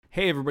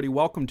Hey, everybody,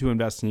 welcome to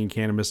Investing in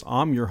Cannabis.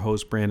 I'm your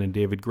host, Brandon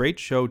David. Great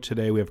show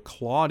today. We have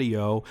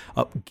Claudio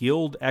of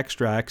Guild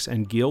Extracts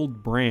and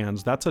Guild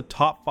Brands. That's a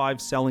top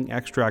 5 selling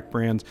extract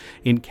brands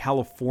in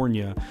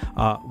California.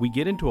 We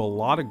get into a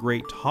lot of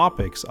great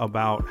topics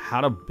about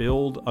how to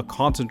build a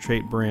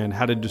concentrate brand,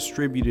 how to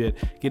distribute it,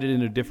 get it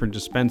into different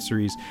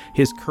dispensaries,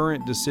 his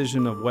current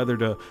decision of whether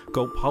to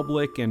go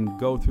public and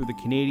go through the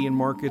Canadian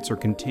markets or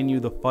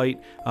continue the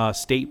fight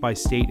state by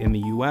state in the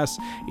U.S.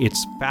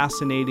 It's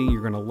fascinating.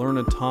 You're going to learn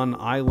a ton.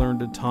 I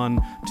learned a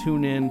ton.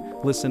 Tune in,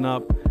 listen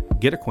up,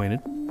 get acquainted.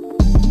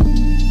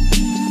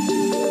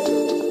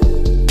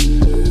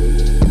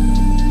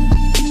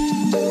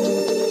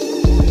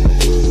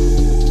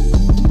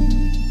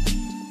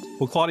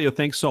 Well, Claudio,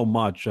 thanks so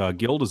much.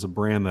 Guild is a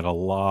brand that a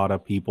lot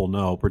of people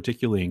know,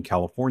 particularly in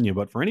California.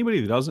 But for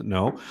anybody that doesn't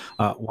know,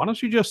 why don't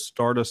you just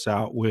start us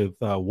out with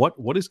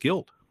what is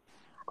Guild?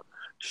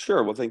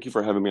 Sure. Well, thank you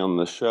for having me on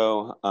the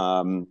show.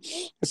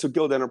 So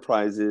Guild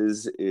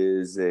Enterprises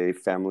is a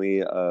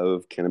family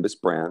of cannabis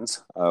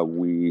brands.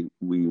 We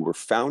were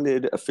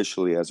founded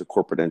officially as a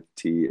corporate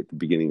entity at the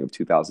beginning of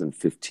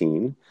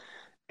 2015.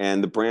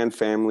 And the brand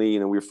family,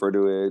 we refer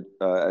to it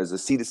as a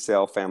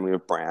seed-to-sale family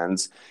of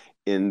brands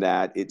in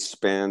that it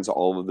spans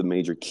all of the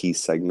major key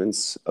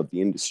segments of the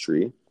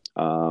industry.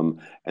 And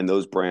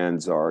those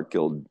brands are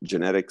Guild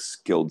Genetics,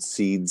 Guild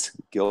Seeds,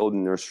 Guild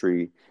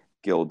Nursery,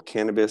 Guild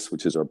Cannabis,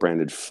 which is our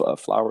branded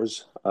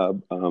flowers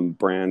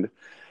brand,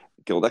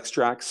 Guild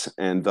Extracts,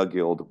 and The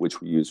Guild, which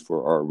we use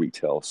for our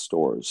retail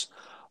stores.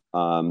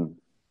 And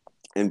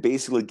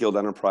basically, Guild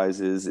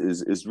Enterprises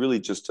is really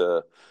just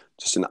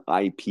an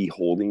IP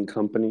holding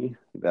company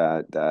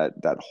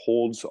that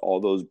holds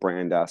all those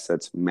brand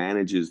assets,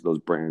 manages those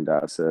brand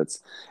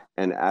assets,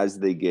 and as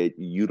they get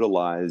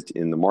utilized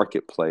in the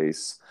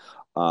marketplace,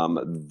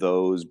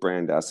 those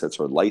brand assets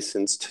are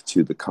licensed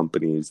to the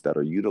companies that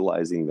are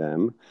utilizing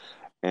them.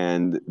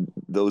 And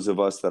those of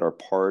us that are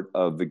part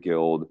of the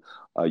Guild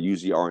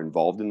usually are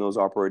involved in those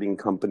operating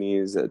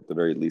companies, at the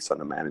very least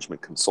on a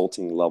management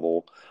consulting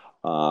level.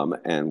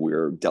 And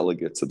we're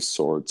delegates of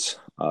sorts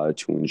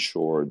to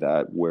ensure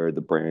that where the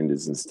brand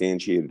is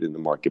instantiated in the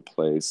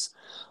marketplace,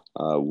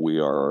 we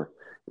are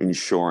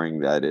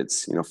ensuring that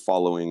it's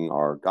following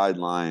our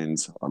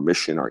guidelines, our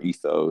mission, our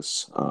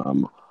ethos,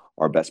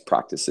 our best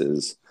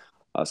practices.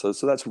 So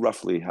that's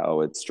roughly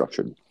how it's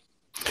structured.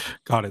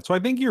 Got it. So I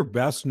think you're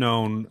best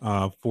known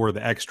for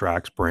the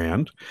Extracts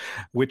brand,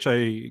 which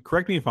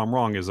correct me if I'm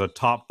wrong, is a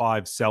top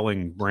 5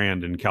 selling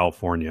brand in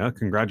California.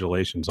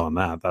 Congratulations on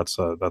that. That's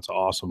an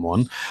awesome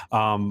one.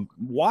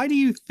 Why do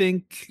you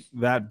think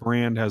that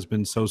brand has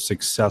been so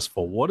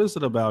successful? What is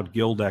it about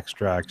Guild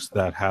Extracts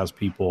that has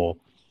people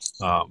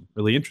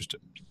really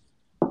interested?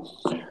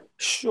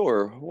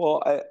 Sure.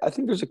 Well, I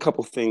think there's a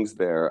couple things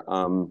there.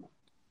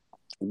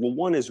 Well,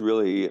 one is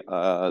really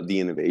the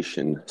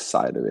innovation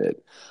side of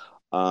it.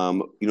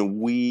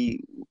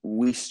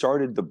 We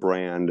started the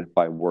brand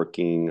by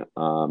working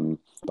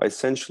by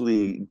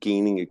essentially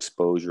gaining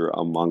exposure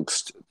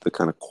amongst the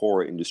kind of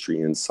core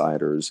industry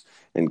insiders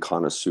and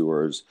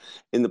connoisseurs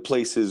in the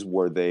places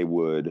where they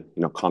would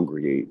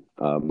congregate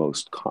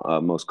most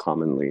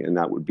commonly, and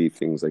that would be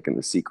things like in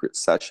the secret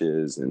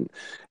sessions and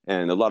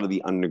a lot of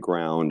the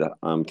underground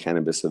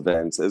cannabis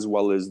events, as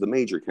well as the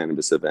major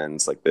cannabis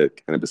events like the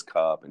Cannabis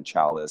Cup and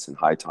Chalice and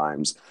High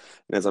Times.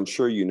 And as I'm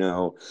sure you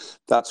know,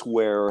 that's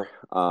where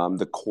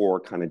the core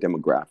kind of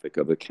demographic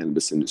of the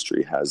cannabis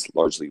industry has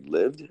largely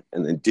lived.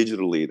 And then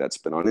digitally, that's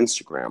been on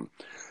Instagram.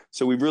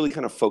 So we've really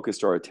kind of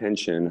focused our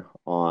attention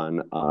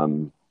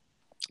on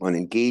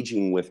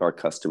engaging with our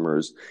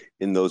customers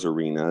in those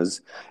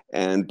arenas,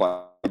 and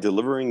by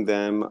delivering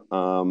them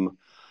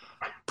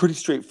pretty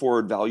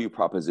straightforward value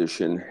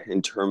proposition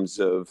in terms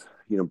of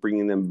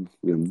bringing them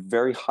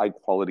very high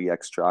quality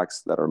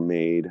extracts that are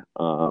made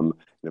in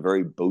a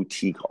very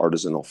boutique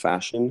artisanal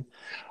fashion.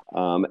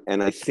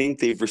 And I think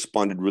they've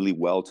responded really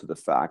well to the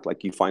fact,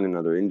 like you find in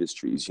other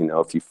industries,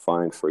 if you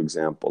find, for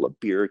example, a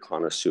beer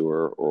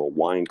connoisseur or a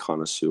wine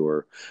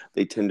connoisseur,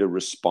 they tend to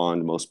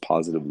respond most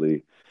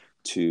positively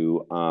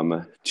to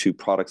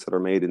products that are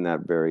made in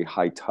that very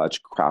high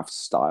touch craft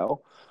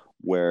style,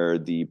 where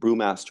the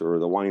brewmaster or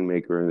the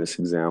winemaker in this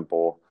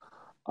example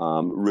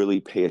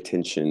really pay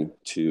attention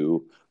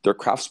to their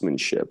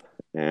craftsmanship,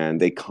 and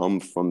they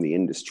come from the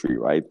industry,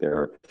 right?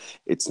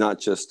 It's not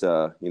just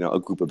a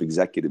group of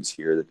executives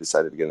here that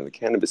decided to get in the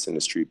cannabis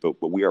industry,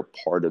 but we are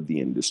part of the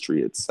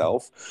industry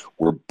itself.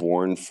 We're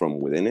born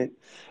from within it,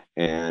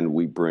 and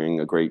we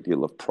bring a great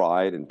deal of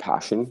pride and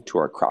passion to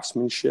our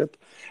craftsmanship.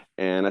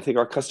 And I think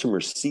our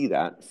customers see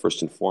that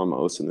first and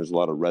foremost, and there's a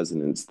lot of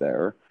resonance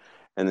there.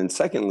 And then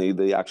secondly,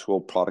 the actual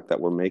product that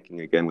we're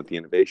making, again with the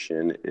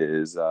innovation,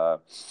 is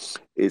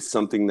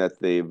something that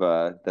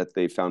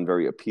they've found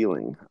very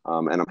appealing.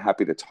 And I'm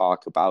happy to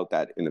talk about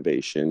that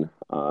innovation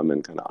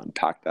and kind of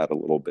unpack that a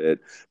little bit.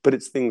 But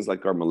it's things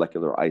like our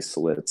molecular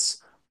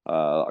isolates,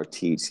 our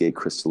THCA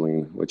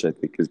crystalline, which I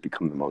think has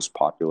become the most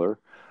popular.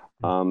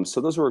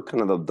 So those were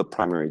kind of the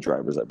primary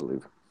drivers, I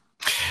believe.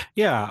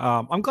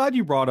 Yeah, I'm glad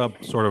you brought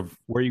up sort of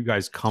where you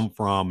guys come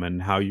from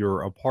and how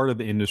you're a part of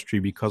the industry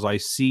because I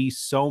see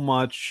so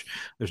much,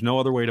 there's no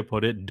other way to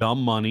put it,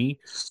 dumb money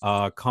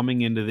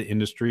coming into the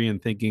industry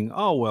and thinking,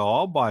 oh, well,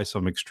 I'll buy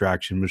some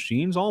extraction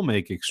machines, I'll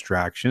make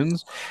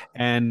extractions.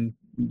 And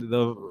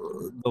the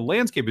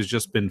landscape has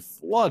just been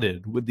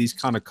flooded with these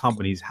kind of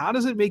companies. How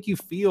does it make you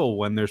feel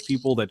when there's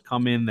people that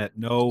come in that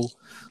know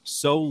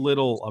so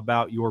little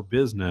about your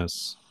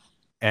business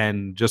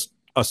and just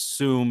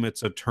assume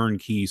it's a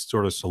turnkey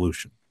sort of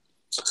solution?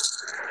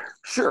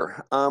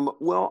 Sure.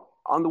 Well,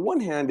 on the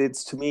one hand,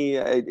 it's to me,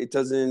 it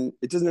doesn't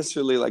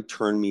necessarily like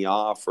turn me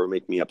off or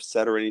make me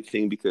upset or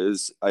anything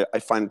because I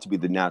find it to be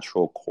the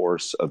natural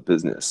course of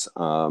business.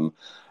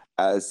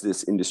 As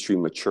this industry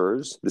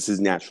matures, this is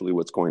naturally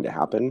what's going to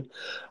happen.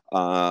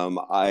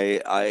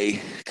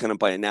 I kind of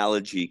by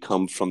analogy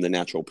come from the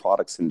natural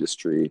products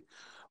industry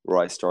where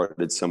I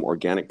started some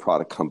organic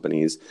product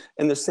companies,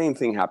 and the same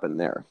thing happened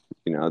there.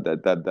 You know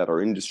that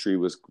our industry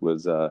was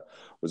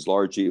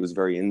largely, it was a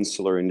very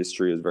insular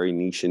industry, it was a very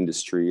niche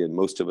industry, and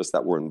most of us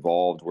that were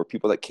involved were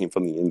people that came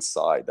from the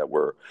inside, that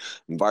were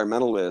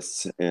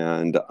environmentalists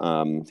and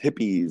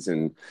hippies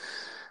and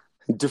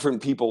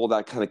different people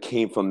that kind of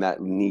came from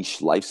that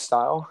niche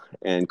lifestyle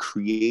and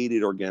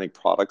created organic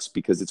products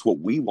because it's what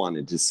we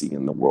wanted to see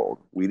in the world.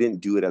 We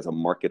didn't do it as a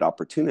market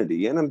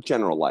opportunity. And I'm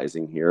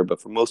generalizing here,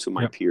 but for most of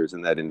my Yep. peers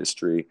in that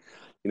industry,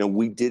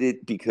 we did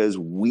it because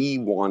we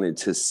wanted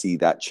to see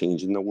that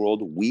change in the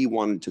world. We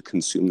wanted to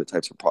consume the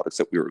types of products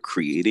that we were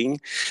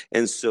creating.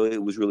 And so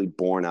it was really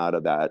born out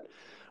of that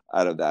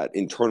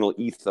internal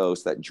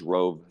ethos that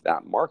drove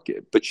that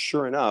market. But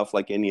sure enough,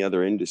 like any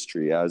other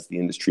industry, as the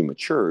industry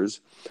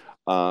matures,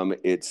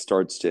 it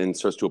starts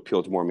to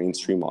appeal to more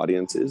mainstream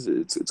audiences.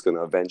 It's going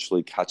to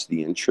eventually catch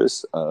the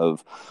interest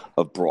of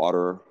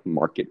broader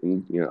market,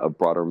 of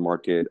broader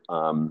market,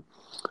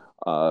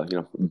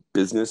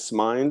 business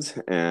minds,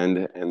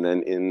 and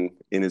then in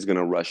is going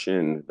to rush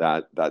in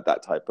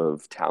that type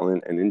of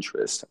talent and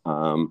interest.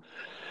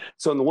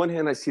 So on the one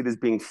hand, I see it as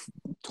being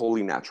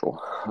totally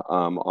natural.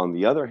 On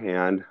the other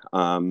hand,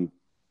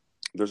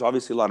 there's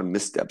obviously a lot of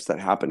missteps that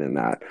happen in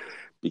that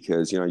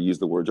because I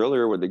used the words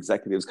earlier where the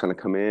executives kind of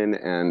come in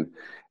and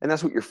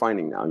that's what you're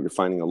finding now. You're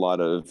finding a lot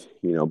of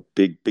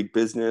big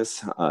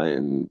business,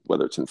 and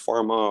whether it's in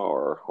pharma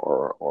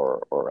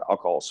or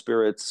alcohol,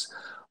 spirits,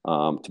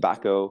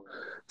 tobacco,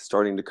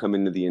 starting to come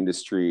into the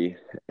industry,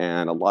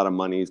 and a lot of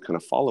money is kind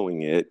of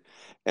following it.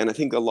 And I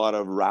think a lot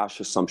of rash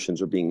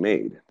assumptions are being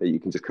made that you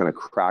can just kind of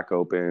crack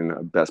open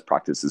a best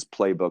practices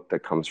playbook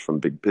that comes from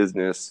big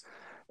business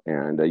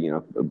and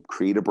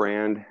create a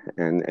brand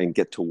and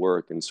get to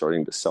work and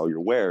starting to sell your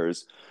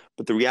wares.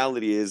 But the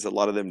reality is a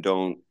lot of them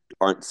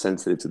aren't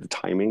sensitive to the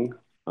timing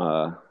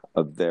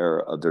of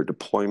their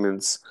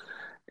deployments,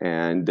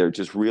 and they're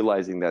just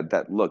realizing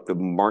that look, the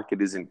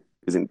market isn't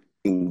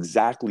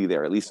exactly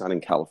there, at least not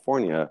in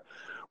California,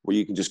 where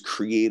you can just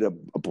create a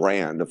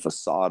brand, a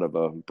facade of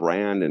a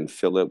brand, and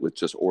fill it with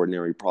just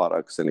ordinary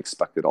products and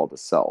expect it all to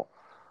sell.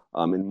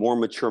 In more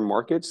mature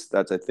markets,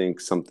 that's, I think,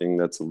 something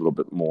that's a little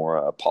bit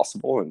more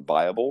possible and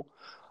viable.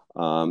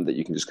 That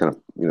you can just kind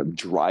of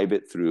drive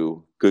it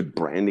through good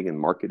branding and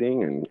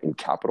marketing and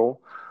capital.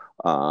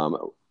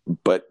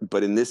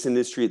 But in this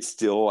industry, it's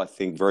still, I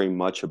think, very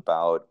much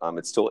about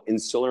it's still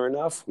insular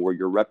enough where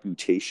your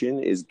reputation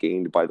is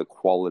gained by the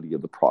quality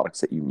of the products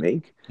that you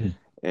make.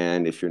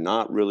 And if you're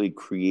not really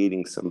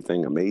creating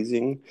something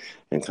amazing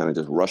and kind of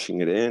just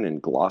rushing it in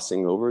and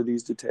glossing over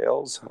these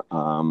details,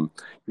 you're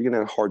going to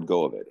have a hard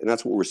go of it. And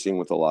that's what we're seeing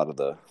with a lot of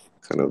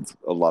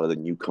the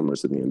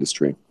newcomers in the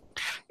industry.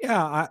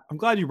 Yeah, I'm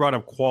glad you brought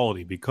up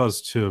quality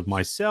because to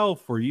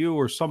myself or you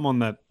or someone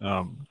that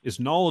is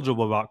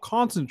knowledgeable about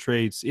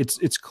concentrates,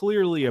 it's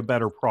clearly a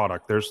better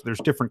product. There's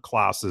different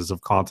classes of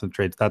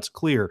concentrates, that's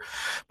clear.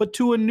 But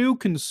to a new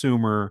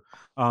consumer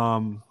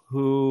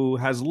who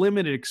has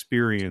limited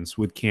experience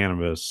with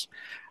cannabis,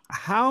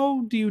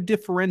 how do you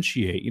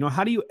differentiate?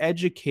 How do you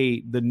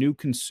educate the new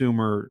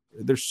consumer?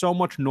 There's so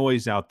much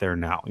noise out there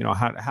now.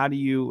 How do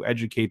you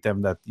educate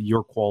them that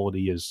your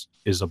quality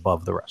is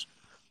above the rest?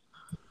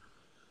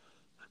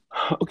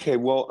 Okay,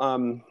 well,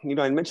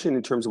 I mentioned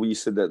in terms of what you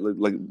said that,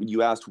 like,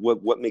 you asked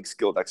what makes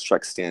Guild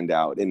Extract stand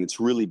out, and it's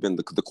really been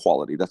the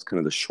quality. That's kind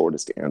of the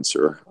shortest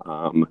answer.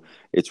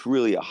 It's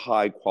really a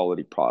high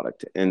quality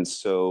product, and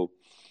so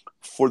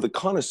for the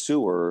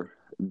connoisseur,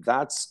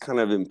 that's kind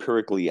of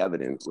empirically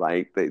evident,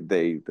 right?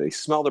 They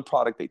smell the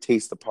product, they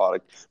taste the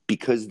product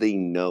because they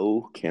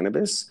know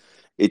cannabis.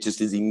 It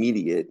just is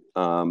immediate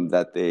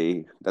that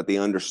they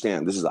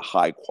understand this is a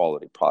high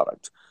quality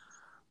product.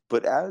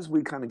 But as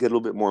we kind of get a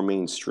little bit more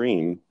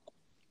mainstream,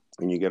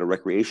 and you get a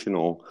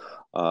recreational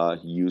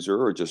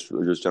user or just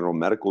general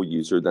medical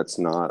user that's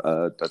not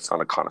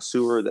a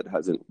connoisseur,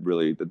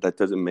 that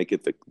doesn't make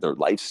it their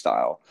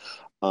lifestyle,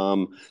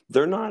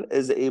 they're not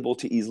as able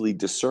to easily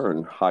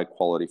discern high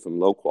quality from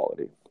low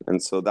quality.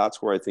 And so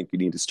that's where I think you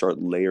need to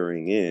start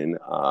layering in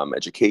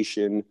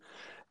education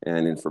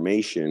and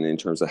information in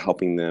terms of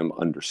helping them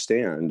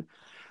understand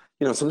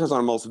sometimes on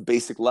a most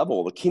basic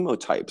level, the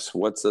chemotypes.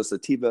 What's a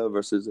sativa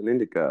versus an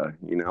indica?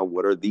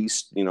 What are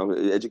these?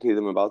 Educate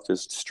them about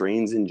just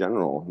strains in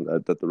general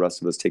that the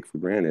rest of us take for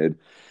granted,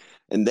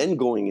 and then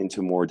going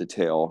into more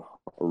detail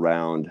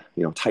around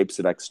types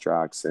of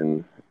extracts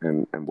and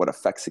what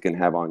effects it can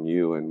have on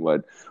you, and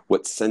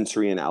what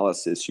sensory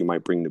analysis you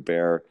might bring to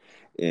bear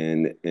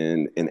in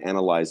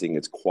analyzing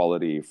its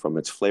quality, from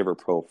its flavor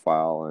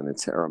profile and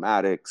its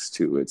aromatics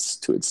to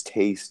its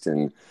taste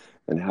and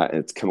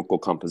its chemical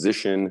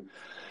composition.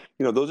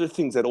 Those are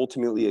things that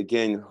ultimately,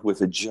 again,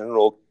 with a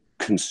general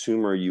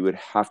consumer, you would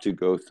have to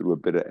go through a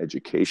bit of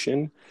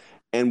education.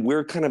 And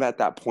we're kind of at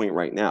that point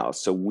right now.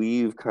 So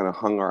we've kind of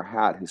hung our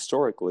hat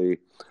historically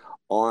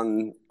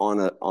on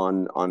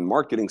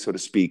marketing, so to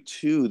speak,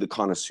 to the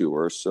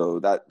connoisseur. So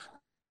that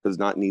has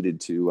not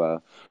needed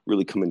to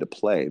really come into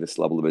play, this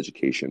level of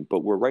education.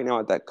 But we're right now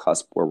at that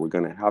cusp where we're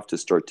going to have to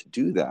start to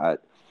do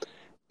that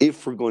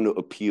if we're going to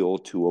appeal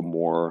to a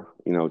more,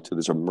 to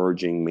this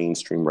emerging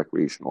mainstream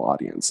recreational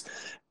audience.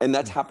 And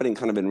that's happening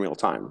kind of in real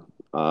time.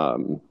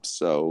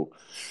 So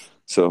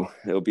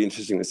it'll be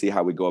interesting to see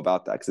how we go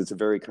about that, because it's a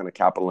very kind of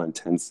capital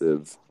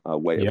intensive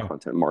way of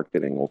content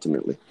marketing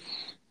ultimately.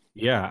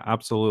 Yeah,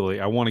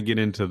 absolutely. I want to get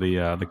into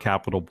the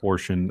capital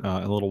portion in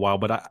a little while,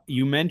 but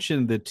you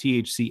mentioned the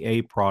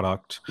THCA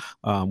product,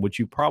 which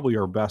you probably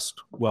are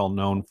best well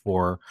known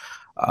for.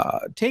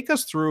 Take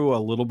us through a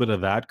little bit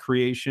of that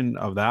creation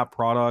of that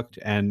product,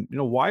 and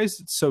why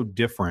is it so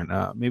different?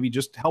 Maybe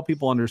just help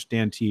people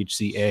understand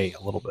THCA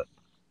a little bit.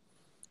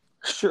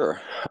 Sure.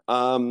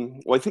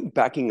 Well, I think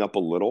backing up a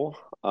little,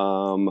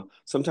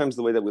 sometimes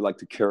the way that we like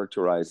to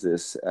characterize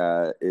this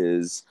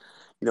is,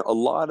 a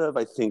lot of,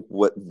 I think,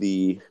 what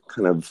the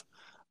kind of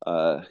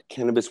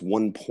cannabis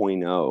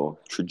 1.0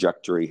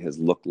 trajectory has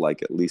looked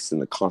like, at least in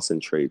the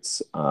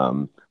concentrates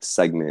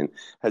segment,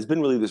 has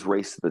been really this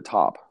race to the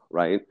top,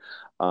 right?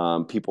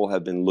 People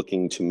have been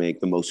looking to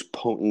make the most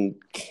potent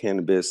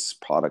cannabis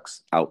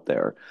products out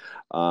there.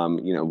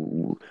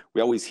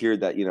 We always hear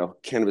that,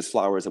 cannabis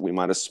flowers that we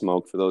might have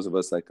smoked, for those of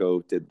us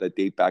that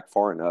date back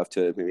far enough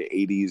to maybe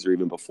 80s or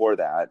even before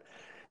that,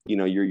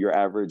 your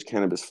average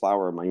cannabis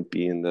flower might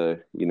be in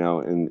the,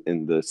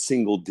 in the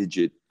single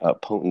digit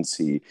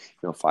potency,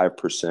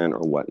 5% or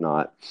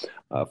whatnot,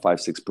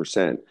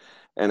 5-6%.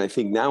 And I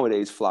think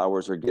nowadays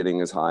flowers are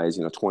getting as high as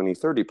 20,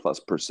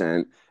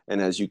 30+%.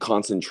 And as you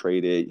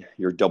concentrate it,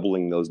 you're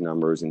doubling those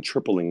numbers and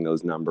tripling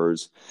those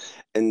numbers.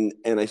 And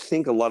I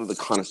think a lot of the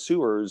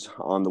connoisseurs,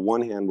 on the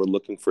one hand, were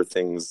looking for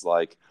things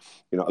like,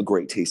 a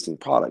great tasting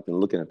product and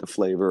looking at the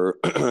flavor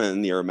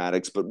and the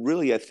aromatics. But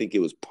really, I think it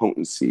was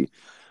potency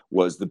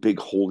was the big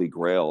holy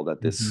grail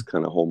that this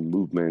kind of whole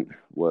movement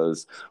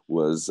was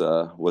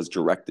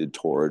directed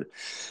toward.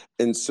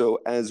 And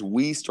so as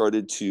we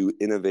started to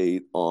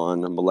innovate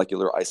on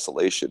molecular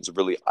isolations,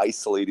 really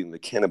isolating the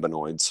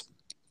cannabinoids,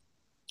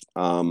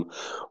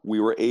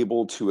 we were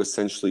able to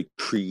essentially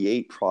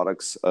create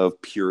products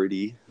of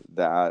purity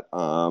that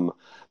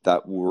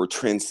were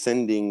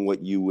transcending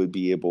what you would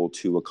be able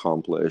to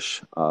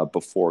accomplish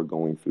before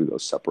going through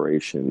those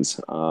separations.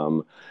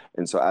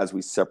 And so as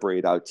we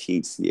separate out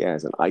THCA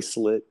as an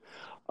isolate,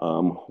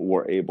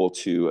 we're able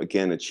to,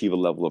 again, achieve a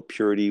level of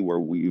purity where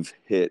we've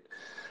hit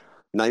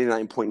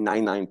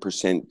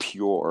 99.99%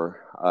 pure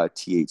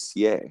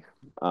THCA.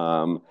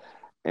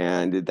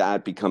 And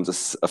that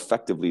becomes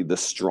effectively the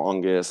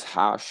strongest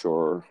hash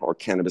or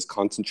cannabis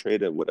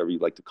concentrate, whatever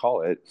you'd like to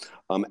call it,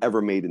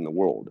 ever made in the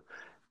world.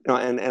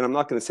 And I'm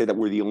not going to say that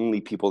we're the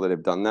only people that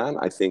have done that.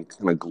 I think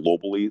kind of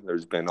globally,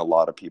 there's been a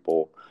lot of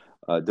people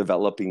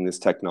developing this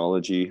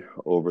technology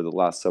over the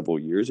last several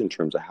years in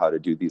terms of how to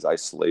do these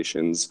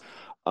isolations.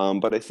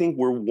 But I think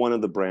we're one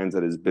of the brands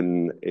that has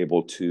been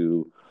able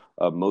to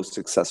most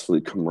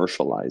successfully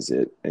commercialize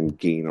it and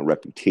gain a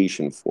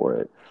reputation for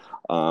it.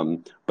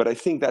 But I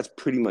think that's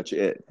pretty much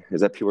it,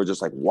 is that people are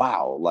just like,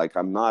 wow, like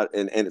I'm not,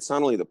 and it's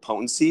not only the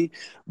potency,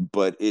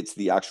 but it's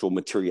the actual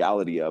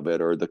materiality of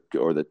it, or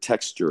the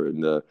texture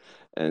and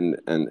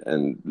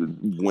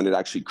when it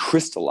actually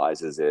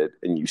crystallizes it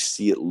and you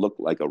see it look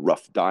like a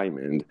rough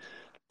diamond.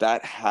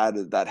 That had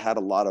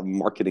a lot of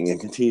marketing and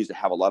continues to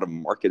have a lot of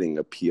marketing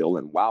appeal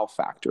and wow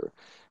factor.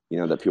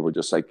 That people are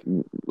just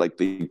like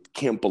they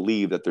can't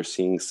believe that they're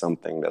seeing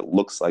something that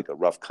looks like a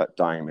rough cut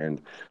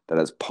diamond that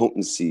has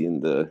potency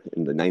in the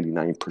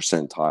 99th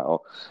percentile,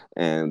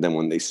 and then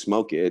when they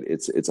smoke it,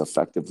 it's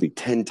effectively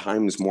 10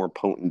 times more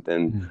potent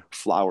than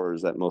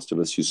flowers that most of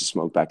us used to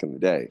smoke back in the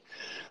day.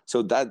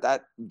 So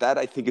that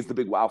I think is the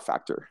big wow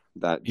factor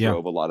that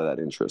drove a lot of that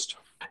interest.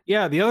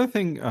 Yeah, the other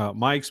thing,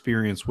 my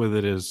experience with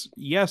it is,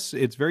 yes,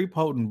 it's very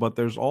potent, but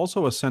there's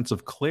also a sense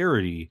of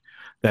clarity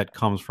that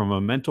comes from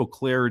a mental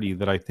clarity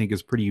that I think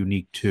is pretty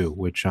unique too,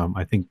 which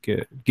I think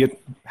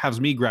has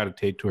me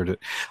gravitate toward it.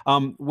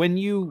 When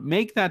you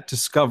make that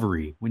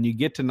discovery, when you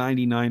get to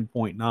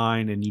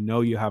 99.9 and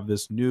you have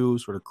this new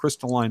sort of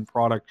crystalline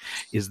product,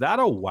 is that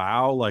a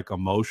wow, like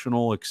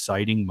emotional,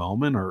 exciting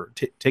moment, or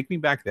take me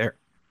back there?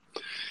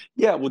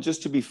 Yeah, well,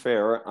 just to be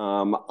fair,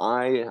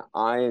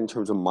 in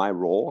terms of my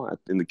role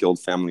in the Guild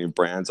family of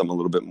brands, I'm a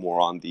little bit more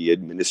on the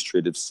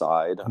administrative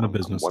side. On the I'm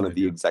business one of side,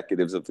 the yeah.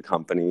 executives of the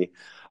company.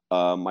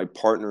 My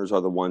partners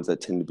are the ones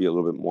that tend to be a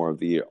little bit more of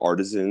the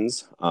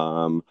artisans.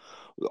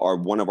 Are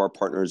one of our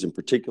partners in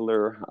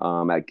particular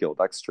at Guild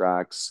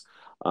Extracts.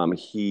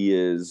 He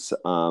is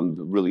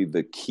really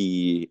the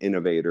key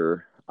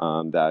innovator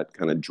that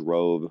kind of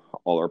drove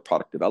all our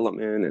product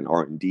development and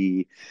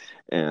R&D,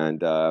 and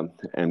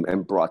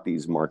brought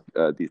these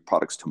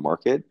products to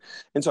market.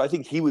 And so I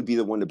think he would be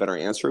the one to better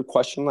answer a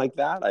question like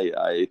that.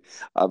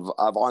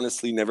 I've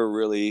honestly never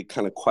really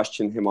kind of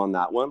questioned him on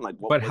that one. Like,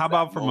 what But how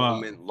was that about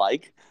moment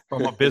like?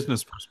 from a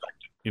business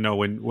perspective?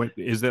 When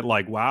is it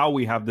like, wow,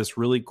 we have this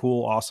really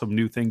cool, awesome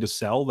new thing to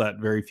sell that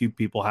very few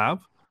people have?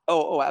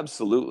 Oh,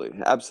 absolutely,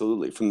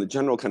 absolutely. From the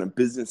general kind of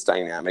business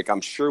dynamic,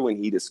 I'm sure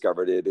when he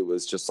discovered it, it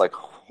was just like,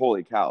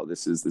 holy cow,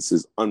 this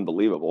is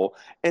unbelievable.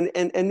 And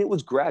it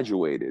was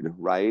graduated,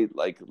 right?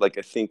 Like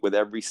I think with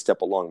every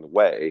step along the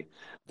way,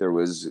 there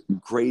was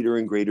greater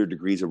and greater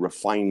degrees of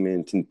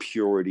refinement and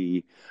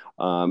purity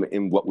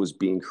in what was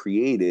being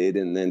created,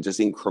 and then just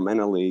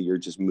incrementally, you're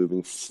just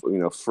moving,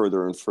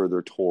 further and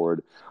further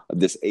toward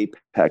this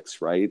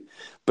apex, right?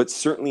 But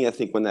certainly, I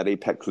think when that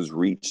apex was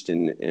reached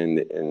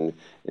and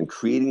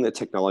creating the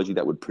technology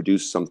that would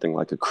produce something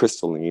like a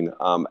crystalline,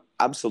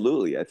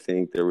 absolutely, I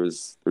think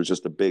there's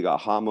just a big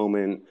aha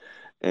moment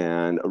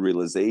and a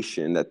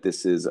realization that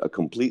this is a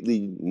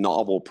completely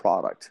novel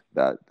product,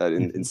 that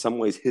in some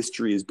ways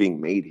history is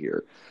being made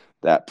here.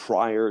 That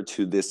prior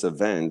to this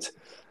event,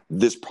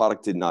 this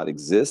product did not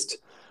exist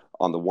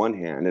on the one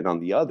hand, and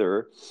on the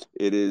other,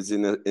 it is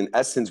in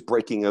essence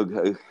breaking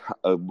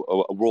a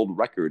world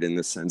record in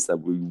the sense that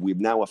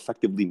we've now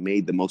effectively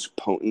made the most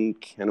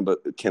potent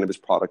cannabis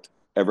product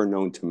ever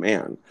known to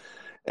man.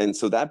 And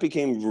so that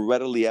became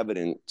readily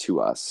evident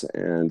to us.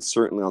 And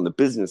certainly on the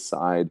business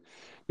side,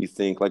 you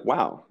think like,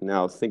 wow,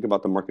 now think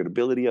about the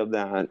marketability of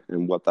that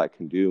and what that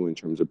can do in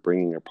terms of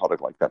bringing a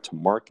product like that to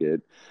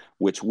market,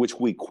 which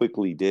we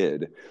quickly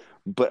did.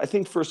 But I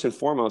think first and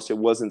foremost, it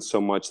wasn't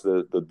so much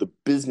the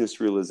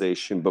business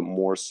realization, but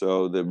more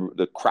so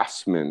the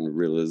craftsman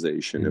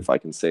realization, if I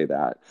can say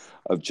that,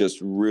 of just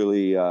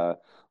really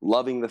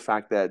loving the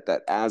fact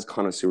that as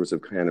connoisseurs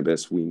of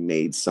cannabis, we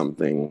made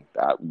something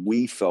that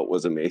we felt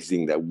was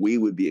amazing, that we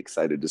would be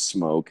excited to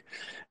smoke.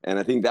 And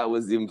I think that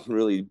was the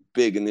really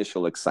big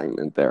initial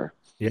excitement there.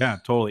 Yeah,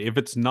 totally. If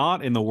it's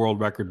not in the world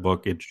record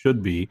book, it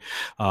should be.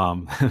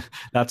 Um,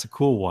 that's a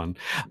cool one.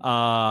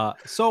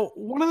 So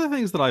one of the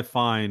things that I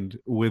find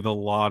with a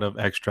lot of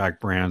extract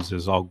brands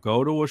is I'll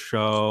go to a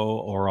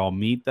show or I'll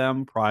meet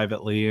them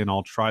privately and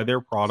I'll try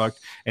their product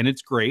and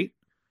it's great.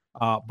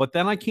 But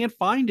then I can't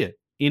find it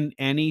in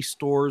any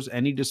stores,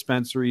 any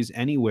dispensaries,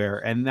 anywhere.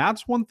 And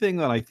that's one thing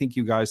that I think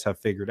you guys have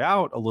figured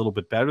out a little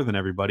bit better than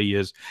everybody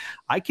is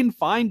I can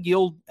find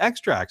Guild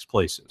extracts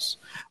places.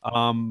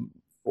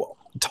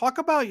 Talk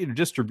about your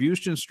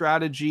distribution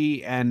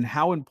strategy and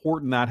how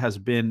important that has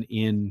been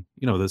in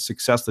the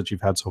success that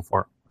you've had so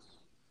far.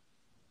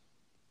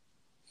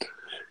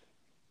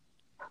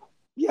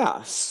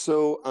 Yeah.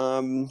 So,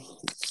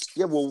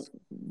 yeah, well,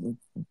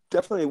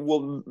 definitely.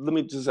 Well, let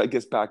me just, I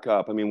guess, back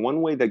up. I mean,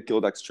 one way that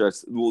Guild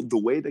Extracts, well, the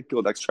way that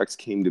Guild Extracts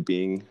came to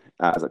being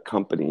as a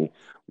company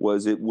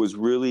was it was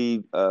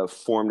really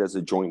formed as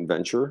a joint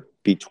venture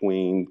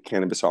between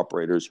cannabis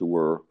operators who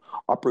were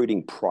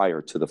operating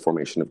prior to the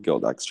formation of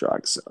Guild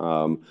Extracts.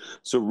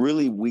 So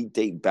really, we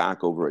date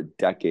back over a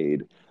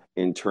decade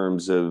in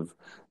terms of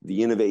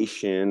the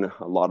innovation,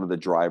 a lot of the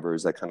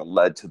drivers that kind of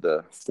led to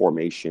the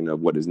formation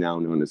of what is now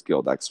known as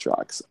Guild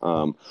Extracts.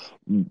 One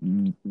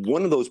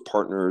of those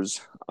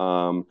partners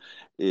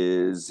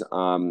is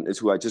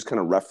who I just kind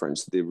of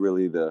referenced,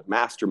 the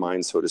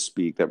mastermind, so to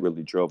speak, that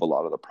really drove a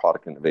lot of the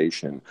product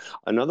innovation.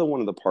 Another one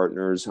of the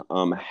partners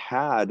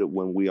had,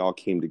 when we all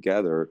came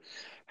together,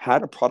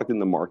 had a product in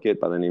the market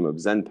by the name of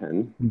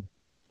ZenPen.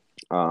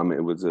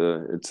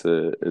 It's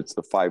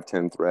a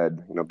 510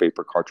 thread,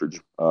 vapor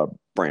cartridge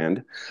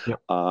brand.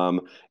 Yep.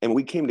 And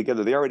we came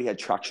together. They already had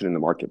traction in the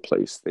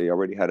marketplace. They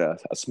already had a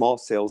small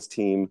sales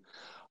team.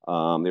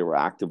 They were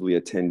actively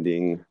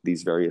attending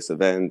these various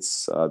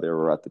events. There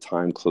were at the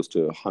time close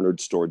to 100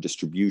 store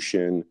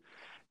distribution.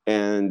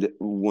 And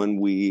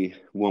when we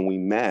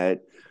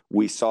met,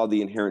 we saw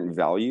the inherent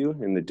value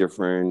in the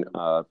different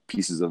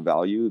pieces of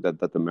value that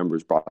the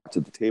members brought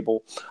to the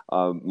table.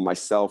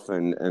 Myself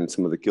and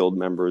some of the guild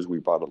members, we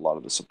brought a lot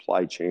of the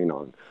supply chain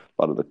on,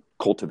 a lot of the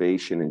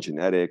cultivation and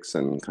genetics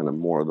and kind of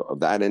more of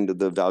that end of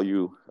the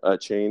value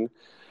chain.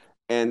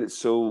 And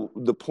so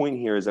the point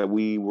here is that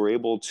we were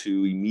able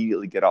to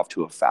immediately get off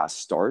to a fast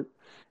start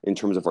in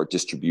terms of our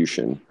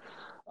distribution.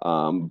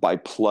 By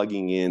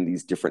plugging in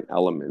these different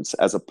elements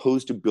as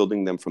opposed to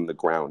building them from the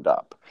ground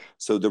up.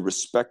 So the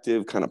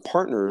respective kind of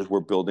partners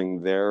were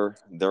building their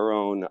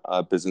own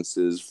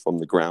businesses from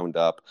the ground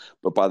up.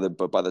 But by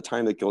the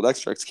time that Guild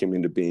Extracts came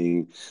into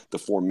being, the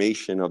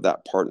formation of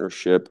that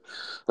partnership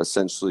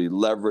essentially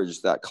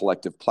leveraged that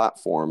collective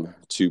platform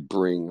to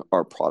bring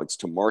our products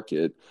to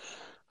market.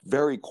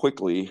 very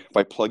quickly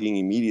by plugging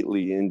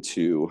immediately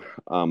into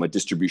a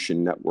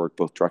distribution network,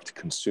 both direct to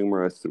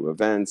consumer through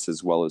events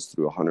as well as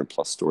through 100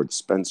 plus store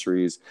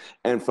dispensaries.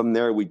 And from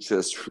there, we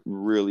just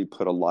really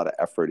put a lot of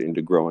effort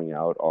into growing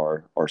out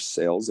our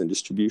sales and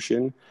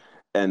distribution.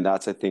 And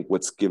that's, I think,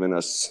 what's given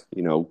us,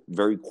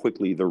 very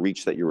quickly the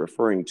reach that you're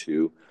referring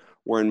to,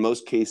 where in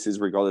most cases,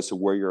 regardless of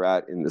where you're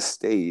at in the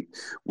state,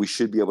 we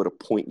should be able to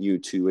point you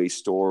to a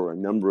store or a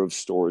number of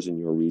stores in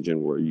your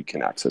region where you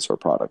can access our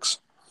products.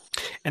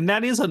 And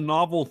that is a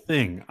novel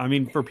thing. I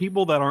mean, for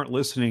people that aren't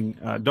listening,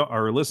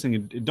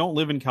 don't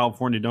live in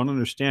California, don't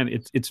understand.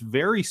 It's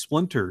very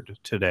splintered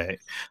today.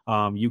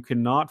 You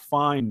cannot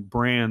find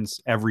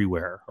brands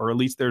everywhere, or at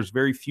least there's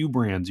very few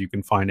brands you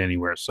can find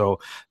anywhere. So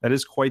that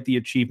is quite the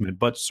achievement.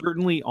 But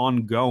certainly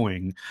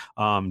ongoing,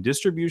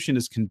 distribution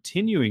is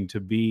continuing to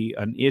be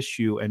an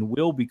issue and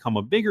will become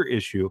a bigger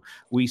issue.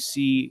 We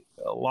see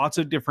lots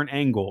of different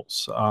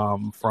angles,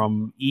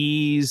 from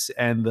ease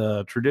and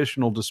the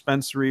traditional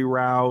dispensary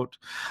route.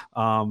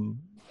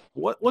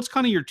 What's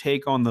kind of your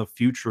take on the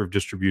future of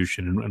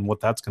distribution and what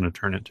that's going to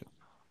turn into?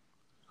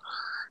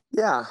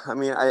 Yeah, I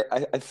mean,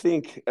 I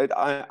think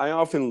I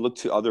often look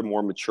to other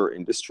more mature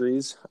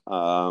industries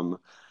to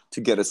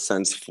get a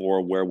sense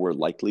for where we're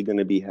likely going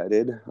to be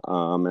headed.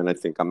 And I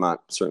think I'm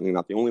certainly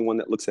not the only one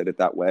that looks at it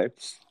that way.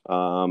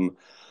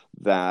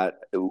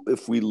 That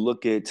if we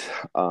look at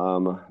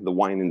the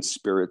wine and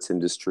spirits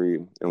industry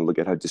and look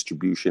at how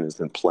distribution has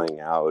been playing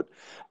out,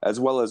 as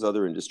well as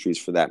other industries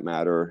for that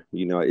matter,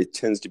 it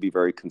tends to be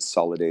very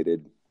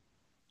consolidated,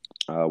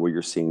 where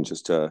you're seeing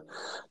just a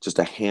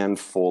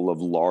handful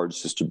of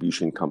large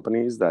distribution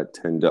companies that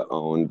tend to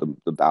own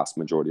the vast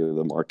majority of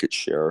the market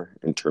share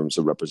in terms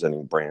of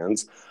representing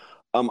brands.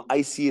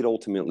 I see it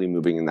ultimately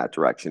moving in that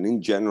direction.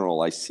 In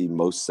general, I see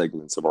most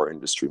segments of our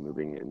industry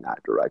moving in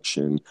that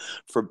direction,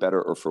 for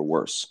better or for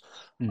worse.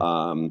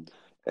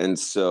 And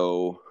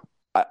so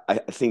I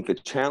think the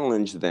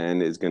challenge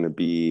then is going to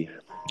be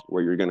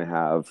where you're going to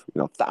have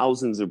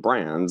thousands of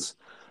brands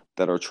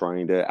that are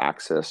trying to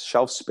access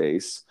shelf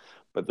space,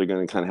 but they're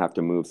going to kind of have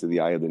to move through the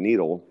eye of the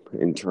needle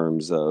in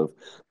terms of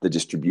the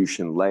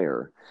distribution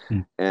layer.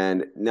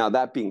 And now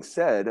that being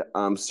said,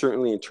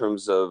 certainly in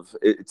terms of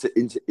it's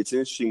an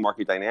interesting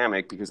market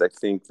dynamic, because I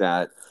think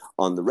that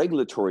on the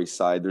regulatory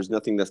side, there's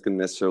nothing that's going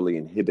to necessarily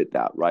inhibit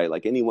that, right?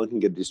 Like anyone can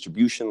get a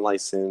distribution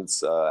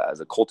license as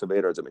a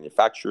cultivator, as a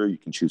manufacturer. You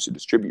can choose to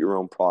distribute your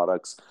own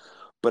products.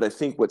 But I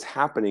think what's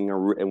happening,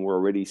 and we're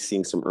already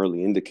seeing some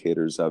early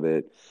indicators of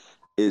it,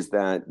 is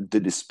that the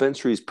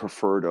dispensaries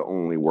prefer to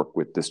only work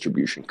with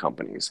distribution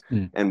companies.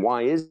 And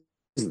why is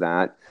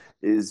that?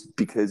 Is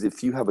because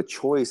if you have a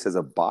choice as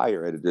a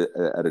buyer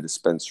at a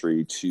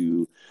dispensary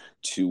to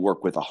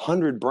work with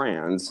 100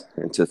 brands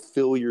and to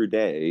fill your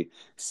day,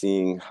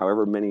 seeing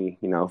however many,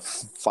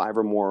 5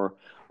 or more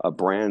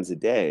brands a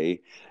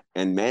day,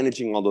 and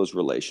managing all those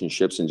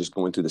relationships and just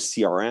going through the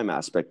CRM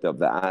aspect of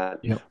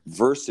that,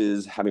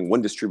 versus having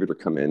one distributor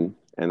come in,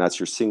 and that's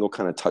your single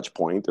kind of touch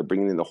point. They're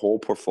bringing in the whole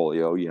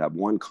portfolio. You have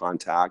one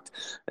contact,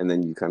 and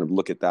then you kind of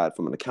look at that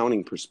from an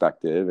accounting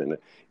perspective and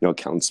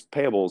accounts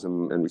payables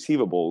and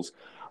receivables.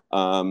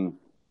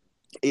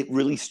 It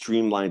really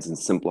streamlines and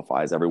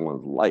simplifies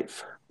everyone's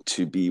life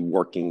to be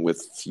working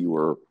with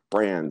fewer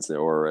brands,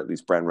 or at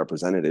least brand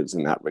representatives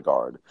in that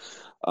regard.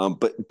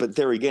 But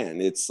there again,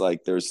 it's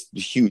like there's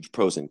huge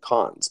pros and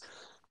cons.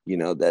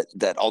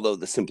 That although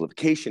the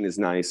simplification is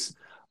nice,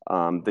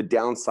 the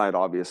downside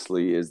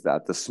obviously is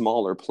that the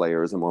smaller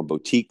players, the more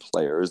boutique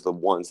players, the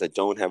ones that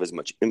don't have as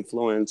much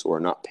influence or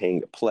are not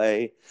paying to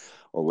play,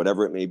 or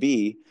whatever it may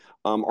be,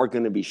 are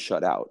going to be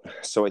shut out.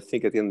 So I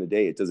think at the end of the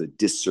day, it does a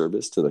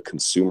disservice to the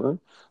consumer,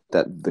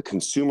 that the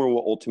consumer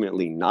will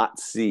ultimately not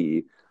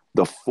see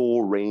the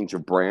full range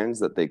of brands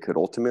that they could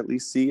ultimately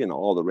see, and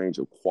all the range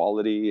of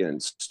quality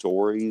and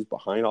stories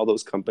behind all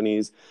those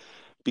companies,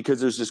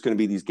 because there's just going to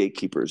be these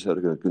gatekeepers that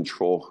are going to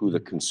control who the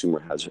consumer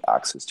has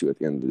access to at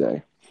the end of the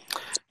day.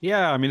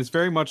 Yeah, I mean, it's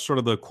very much sort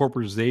of the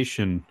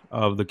corporatization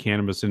of the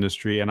cannabis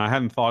industry. And I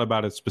hadn't thought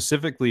about it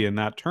specifically in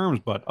that terms.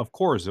 But of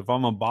course, if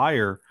I'm a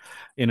buyer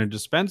in a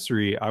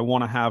dispensary, I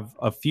want to have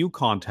a few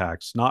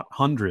contacts, not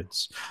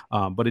hundreds.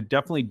 But it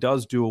definitely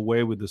does do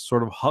away with this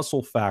sort of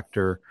hustle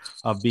factor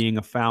of being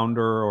a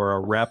founder or a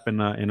rep in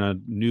a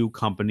new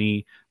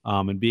company,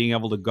 and being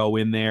able to go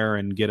in there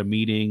and get a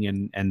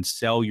meeting and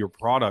sell your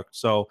product.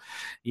 So,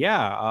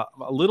 yeah,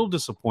 a little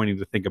disappointing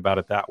to think about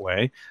it that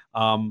way.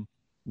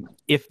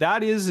 If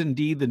that is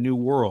indeed the new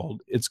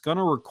world, it's going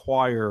to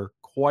require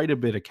quite a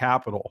bit of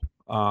capital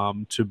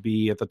to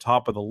be at the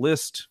top of the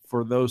list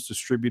for those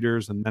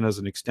distributors. And then as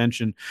an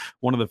extension,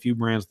 one of the few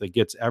brands that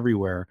gets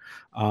everywhere.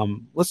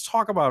 Let's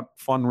talk about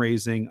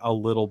fundraising a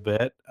little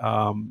bit.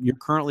 You're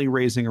currently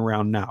raising a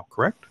round now,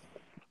 correct?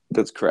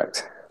 That's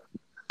correct.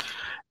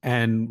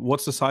 And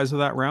what's the size of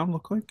that round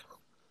look like?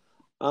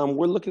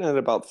 We're looking at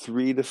about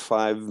 3 to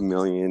 5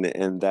 million,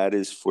 and that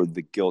is for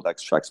the Guild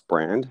Extracts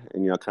brand.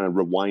 And kind of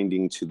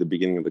rewinding to the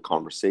beginning of the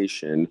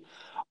conversation,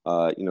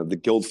 The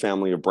Guild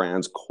family of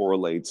brands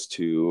correlates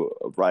to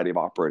a variety of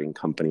operating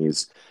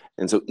companies.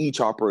 And so each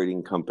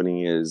operating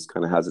company is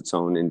kind of has its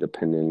own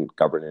independent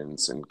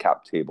governance and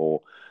cap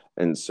table.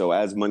 And so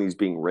as money's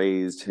being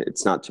raised,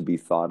 it's not to be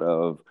thought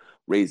of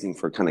raising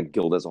for kind of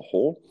Guild as a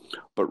whole,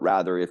 but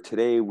rather if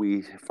I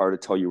were to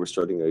tell you we're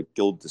starting a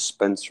Guild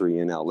dispensary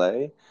in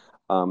LA,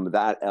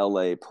 that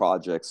LA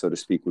project, so to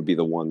speak, would be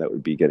the one that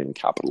would be getting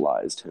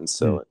capitalized. And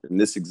so in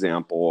this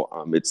example,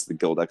 it's the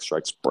Guild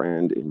Extracts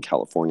brand in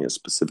California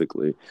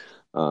specifically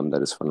that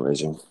is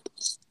fundraising.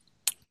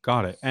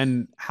 Got it.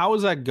 And how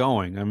is that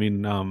going? I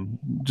mean,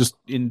 just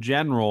in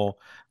general,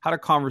 how do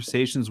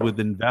conversations with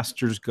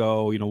investors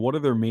go? What are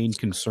their main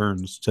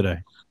concerns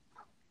today?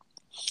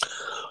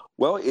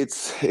 Well,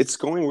 it's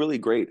going really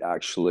great,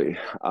 actually,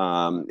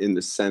 in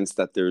the sense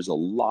that there's a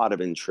lot of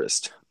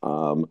interest.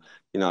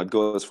 I'd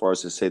go as far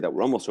as to say that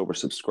we're almost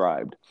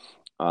oversubscribed.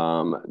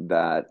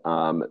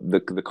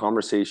 The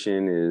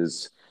conversation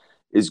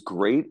is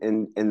great,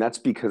 and that's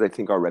because I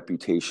think our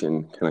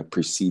reputation kind of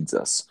precedes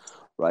us,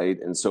 right?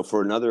 And so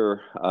for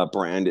another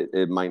brand,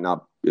 it might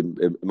not.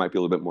 It might be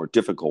a little bit more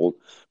difficult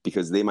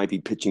because they might be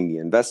pitching the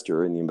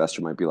investor, and the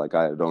investor might be like,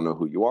 "I don't know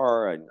who you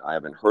are, and I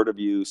haven't heard of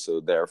you." So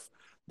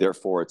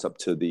therefore, it's up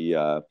to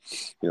the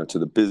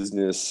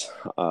business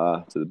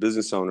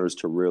owners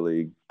to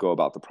really go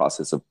about the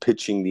process of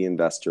pitching the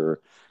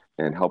investor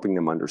and helping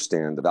them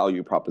understand the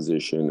value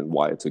proposition and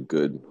why it's a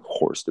good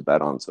horse to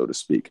bet on, so to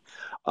speak.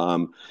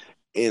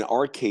 In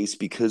our case,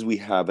 because we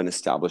have an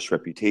established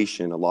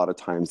reputation, a lot of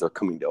times they're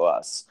coming to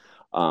us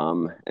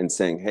and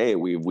saying, "Hey,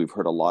 we've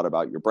heard a lot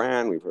about your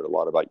brand, we've heard a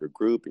lot about your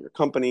group and your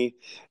company,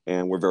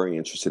 and we're very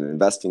interested in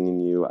investing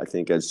in you." I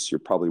think, as you're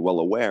probably well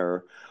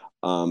aware,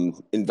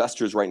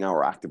 investors right now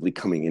are actively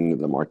coming into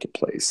the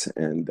marketplace,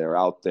 and they're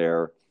out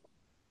there,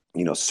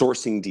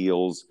 sourcing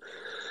deals,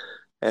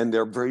 and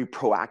they're very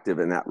proactive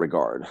in that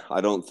regard.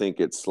 I don't think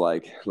it's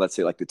like, let's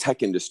say, like the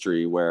tech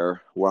industry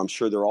where I'm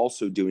sure they're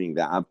also doing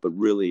that, but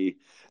really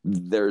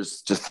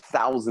there's just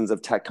thousands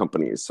of tech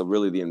companies. So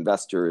really the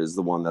investor is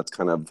the one that's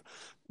kind of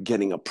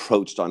getting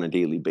approached on a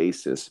daily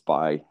basis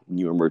by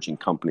new emerging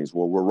companies.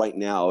 Well, we're right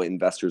now,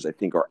 investors, I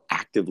think, are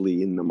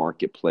actively in the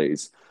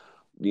marketplace,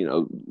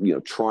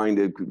 trying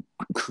to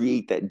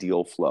create that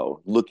deal flow,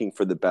 looking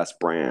for the best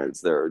brands.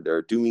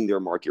 They're doing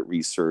their market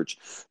research.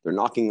 They're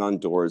knocking on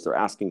doors. They're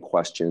asking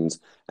questions.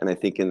 And I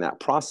think in that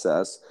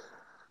process,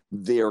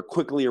 they are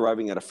quickly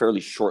arriving at a fairly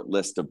short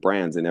list of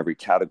brands in every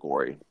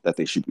category that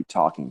they should be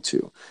talking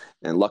to.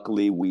 And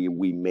luckily,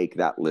 we make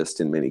that list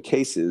in many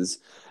cases.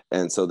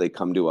 And so they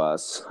come to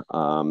us,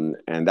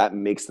 and that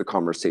makes the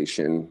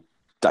conversation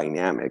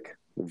dynamic,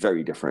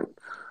 very different,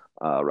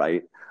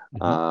 right?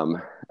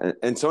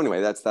 And so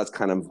anyway, that's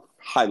kind of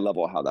high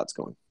level how that's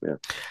going. Yeah.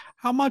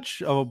 How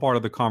much of a part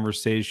of the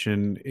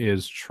conversation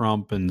is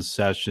Trump and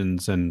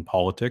Sessions and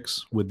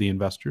politics with the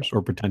investors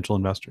or potential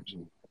investors?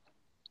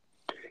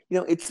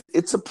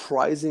 It's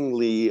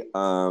surprisingly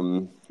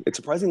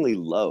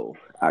low,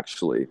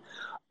 actually.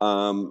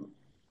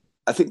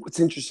 I think what's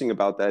interesting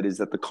about that is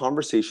that the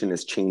conversation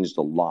has changed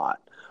a lot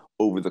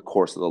over the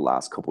course of the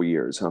last couple of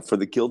years. For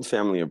the Guild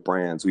family of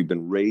brands, we've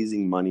been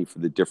raising money for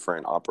the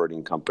different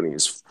operating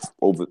companies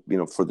for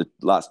the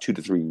last 2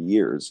 to 3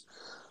 years.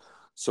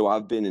 So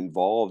I've been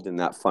involved in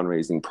that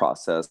fundraising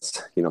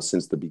process,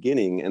 since the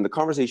beginning. And the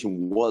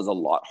conversation was a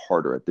lot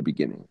harder at the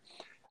beginning.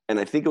 And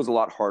I think it was a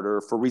lot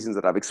harder for reasons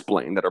that I've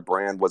explained, that our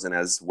brand wasn't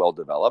as well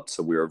developed.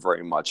 So we were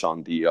very much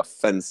on the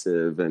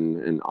offensive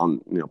and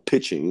on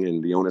pitching,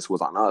 and the onus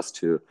was on us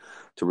to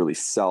really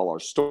sell our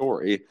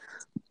story.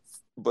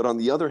 But on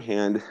the other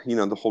hand,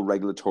 the whole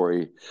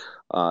regulatory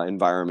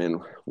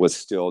environment was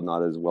still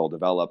not as well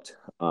developed.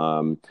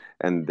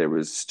 And there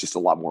was just a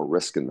lot more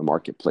risk in the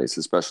marketplace,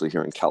 especially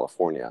here in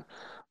California.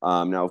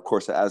 Now, of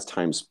course, as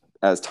time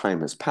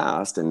has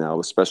passed, and now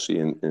especially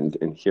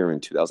in here in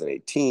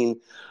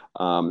 2018,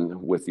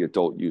 with the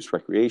adult use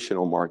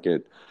recreational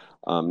market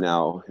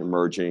now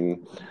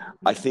emerging,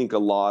 I think a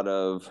lot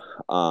of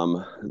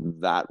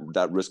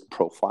that risk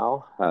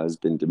profile has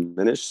been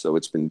diminished. So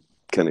it's been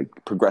kind of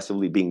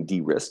progressively being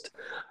de-risked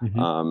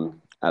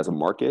as a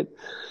market.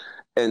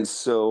 And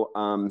so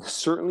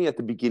certainly at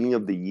the beginning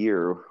of the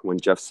year, when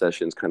Jeff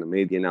Sessions kind of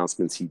made the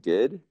announcements he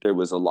did, there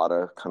was a lot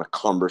of kind of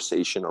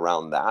conversation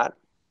around that.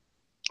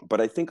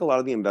 But I think a lot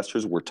of the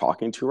investors we're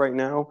talking to right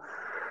now,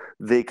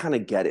 they kind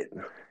of get it.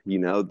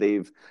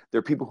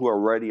 They're people who are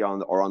already on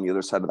the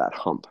other side of that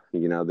hump.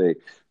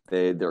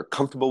 They're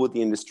comfortable with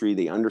the industry.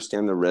 They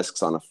understand the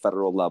risks on a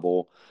federal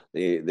level.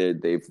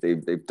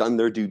 They've done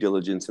their due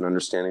diligence in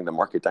understanding the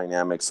market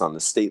dynamics on the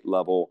state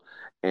level,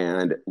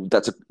 and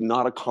that's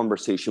not a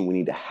conversation we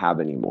need to have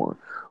anymore.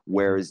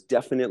 Whereas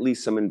definitely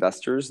some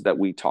investors that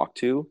we talk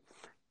to,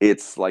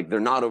 it's like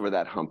they're not over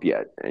that hump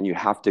yet, and you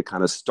have to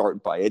kind of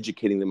start by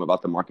educating them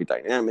about the market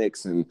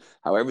dynamics and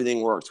how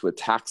everything works with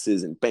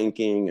taxes and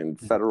banking and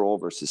federal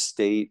versus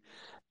state,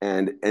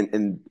 and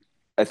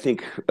I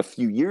think a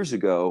few years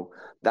ago,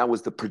 that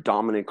was the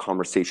predominant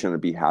conversation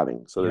I'd be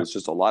having. So Yeah. there's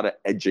just a lot of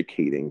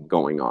educating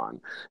going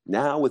on.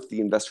 Now, with the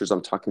investors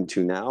I'm talking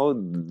to now,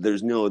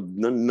 there's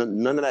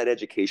none of that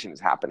education is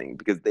happening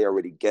because they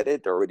already get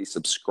it. They're already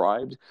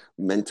subscribed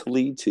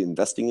mentally to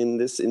investing in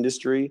this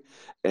industry,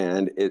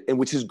 and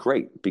which is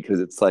great because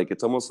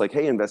it's almost like,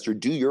 hey, investor,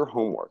 do your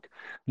homework.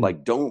 Hmm.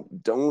 Like,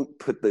 don't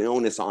put the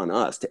onus on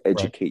us to Right.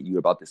 educate you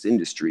about this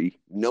industry.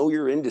 Know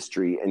your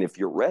industry, and if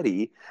you're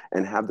ready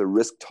and have the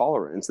risk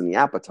tolerance and the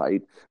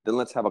appetite, then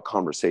let's have a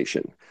conversation.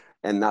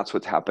 And that's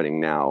what's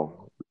happening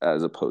now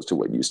as opposed to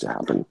what used to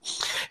happen.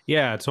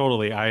 Yeah,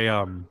 totally.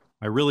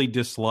 I really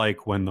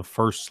dislike when the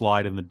first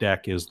slide in the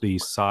deck is the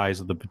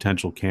size of the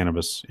potential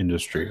cannabis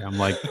industry. I'm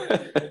like,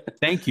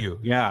 thank you.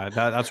 Yeah,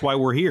 that's why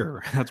we're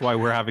here. That's why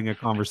we're having a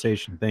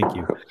conversation. Thank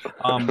you.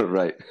 Um,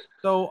 Right.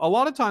 so a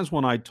lot of times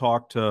when I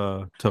talk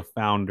to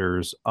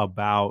founders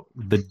about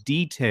the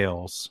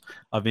details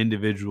of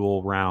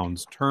individual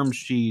rounds, term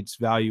sheets,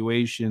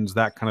 valuations,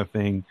 that kind of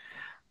thing,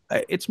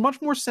 it's much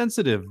more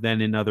sensitive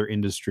than in other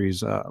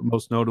industries,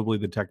 most notably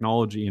the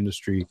technology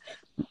industry.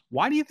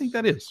 Why do you think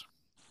that is?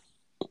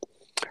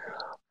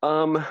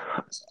 Um,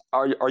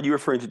 are you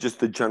referring to just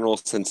the general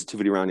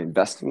sensitivity around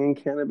investing in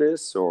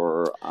cannabis,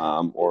 or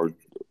You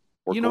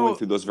going know,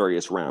 through those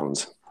various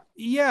rounds?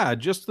 yeah,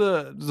 just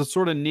the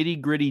sort of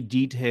nitty-gritty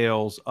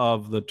details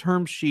of the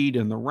term sheet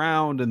and the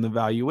round and the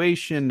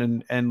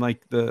valuation and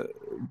like the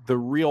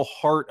real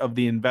heart of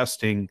the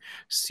investing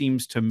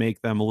seems to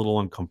make them a little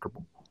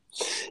uncomfortable.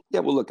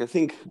 Yeah, well, look, I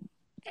think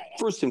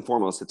first and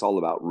foremost, it's all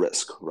about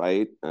risk,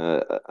 right?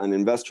 An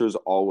investor is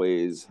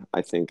always,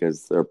 I think,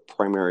 as their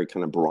primary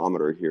kind of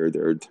barometer here,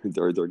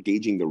 they're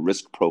gauging the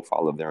risk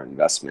profile of their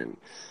investment.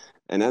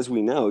 And as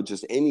we know,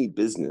 just any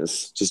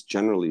business, just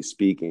generally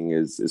speaking,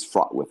 is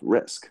fraught with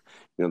risk.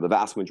 The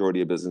vast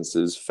majority of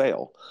businesses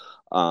fail.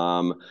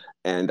 Um,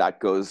 and that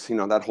goes,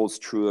 that holds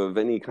true of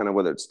any kind of,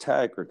 whether it's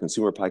tech or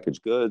consumer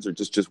packaged goods or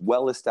just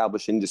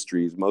well-established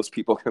industries. Most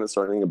people kind of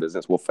starting a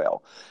business will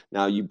fail.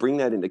 Now you bring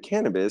that into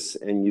cannabis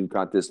and you've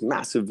got this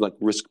massive like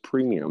risk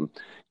premium,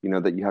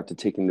 that you have to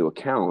take into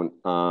account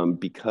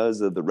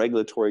because of the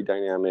regulatory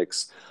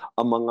dynamics,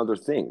 among other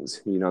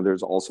things.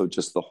 There's also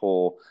just the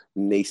whole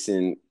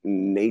nascent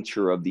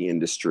nature of the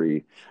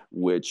industry,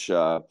 which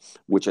I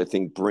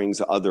think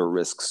brings other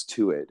risks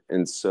to it.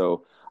 And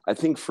so I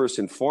think first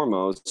and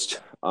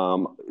foremost,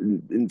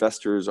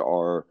 investors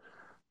are,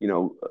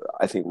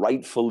 I think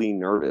rightfully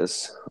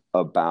nervous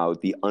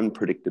about the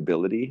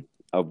unpredictability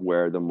of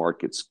where the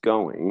market's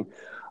going.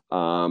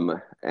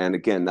 And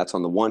again, that's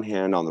on the one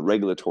hand, on the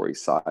regulatory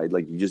side,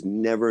 like you just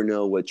never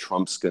know what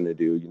Trump's going to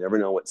do. You never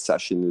know what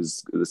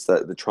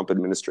the Trump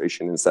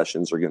administration and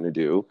sessions are going to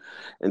do.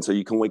 And so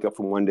you can wake up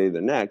from one day to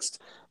the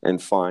next and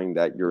find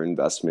that your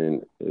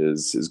investment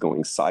is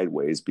going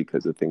sideways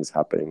because of things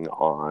happening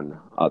on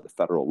the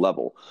federal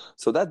level.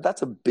 So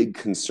that's a big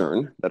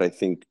concern that I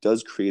think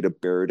does create a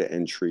barrier to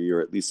entry,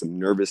 or at least some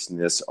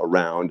nervousness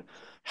around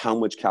how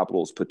much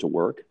capital is put to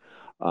work.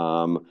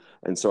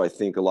 And so I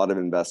think a lot of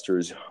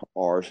investors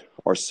are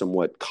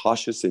somewhat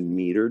cautious and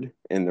metered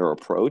in their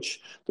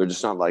approach. They're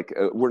just not like,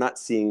 we're not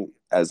seeing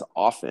as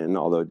often,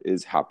 although it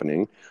is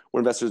happening,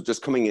 where investors are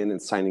just coming in and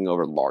signing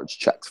over large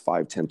checks,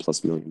 5, 10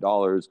 plus $1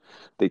 million.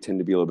 They tend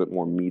to be a little bit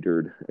more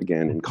metered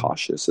again and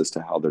cautious as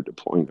to how they're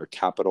deploying their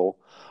capital.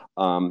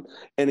 And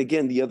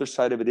again, the other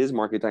side of it is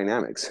market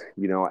dynamics.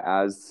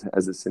 As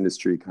this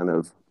industry kind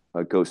of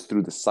goes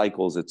through the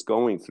cycles it's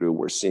going through,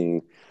 we're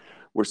seeing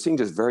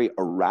just very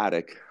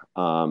erratic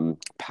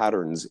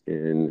patterns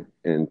in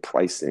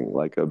pricing,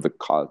 like of the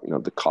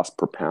cost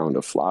per pound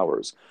of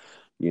flowers.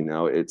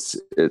 It's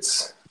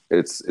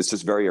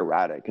just very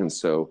erratic, and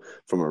so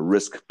from a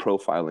risk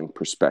profiling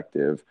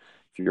perspective,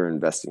 if you're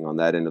investing on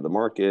that end of the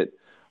market,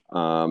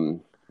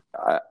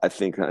 I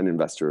think an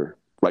investor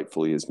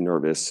rightfully is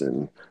nervous,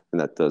 and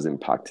that does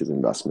impact his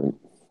investment.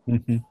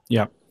 Mm-hmm.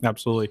 Yeah,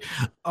 absolutely.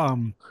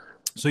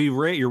 So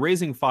you're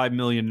raising 5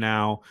 million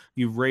now.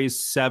 You've raised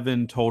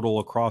 7 total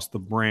across the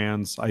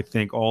brands. I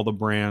think all the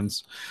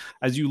brands.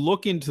 As you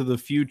look into the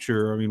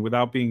future, I mean,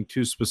 without being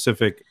too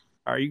specific,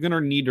 are you going to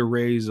need to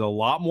raise a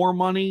lot more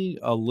money,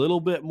 a little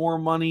bit more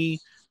money?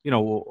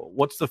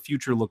 What's the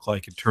future look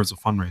like in terms of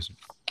fundraising?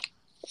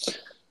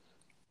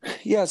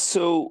 Yeah,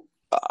 so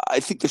I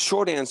think the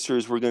short answer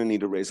is we're going to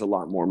need to raise a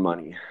lot more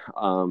money,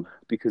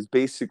 because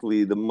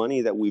basically the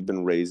money that we've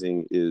been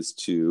raising is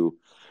to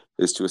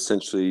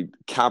essentially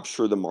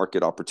capture the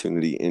market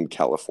opportunity in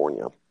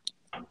California.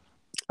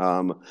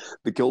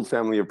 The Guild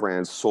family of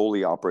brands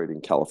solely operate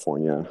in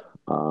California.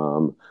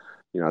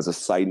 As a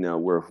side note,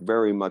 we're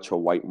very much a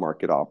white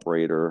market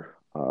operator.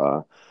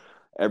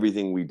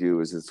 Everything we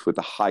do is with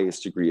the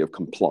highest degree of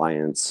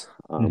compliance.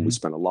 We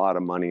spend a lot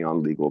of money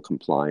on legal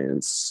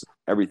compliance.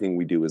 Everything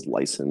we do is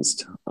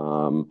licensed.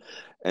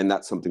 And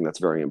that's something that's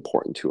very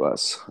important to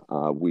us.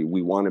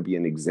 We want to be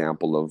an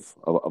example of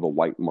a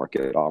white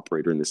market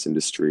operator in this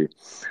industry.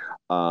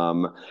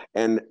 Um,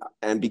 and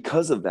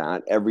because of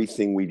that,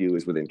 everything we do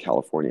is within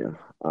California.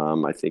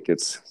 I think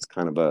it's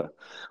kind of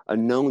a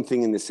known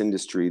thing in this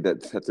industry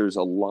that there's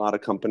a lot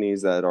of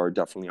companies that are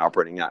definitely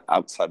operating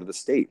outside of the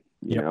state.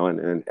 Yep.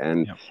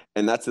 Yep.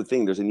 And that's the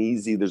thing. There's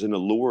an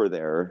allure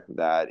there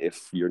that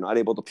if you're not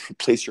able to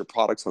place your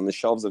products on the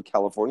shelves of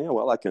California,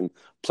 well, I can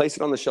place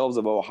it on the shelves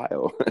of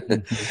Ohio.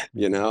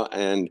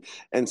 And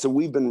so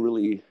we've been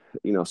really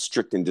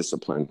strict and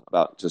disciplined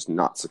about just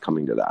not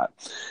succumbing to that.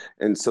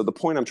 And so the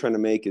point I'm trying to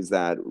make is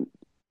that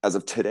as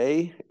of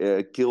today,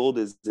 Guild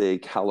is a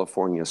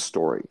California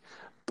story,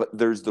 but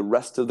there's the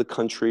rest of the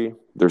country,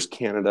 there's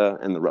Canada,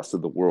 and the rest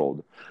of the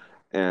world.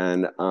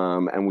 And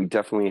we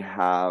definitely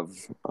have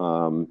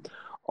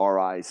our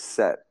eyes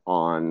set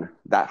on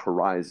that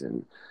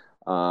horizon.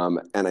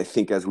 And I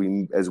think as we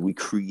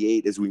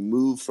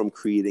move from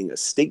creating a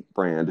state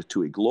brand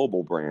to a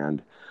global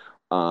brand,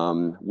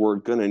 we're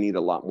going to need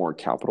a lot more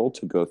capital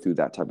to go through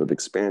that type of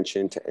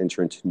expansion, to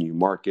enter into new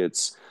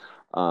markets.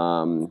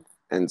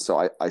 And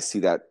so I see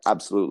that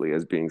absolutely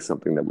as being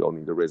something that we'll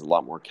need to raise a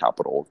lot more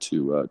capital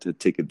to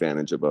take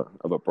advantage of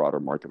a broader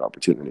market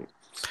opportunity.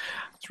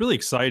 It's really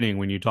exciting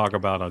when you talk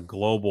about a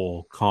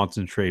global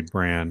concentrate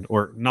brand,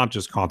 or not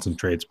just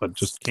concentrates, but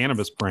just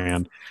cannabis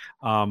brand.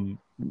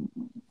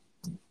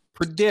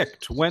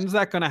 Predict, when's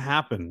that going to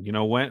happen?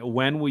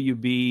 When will you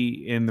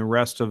be in the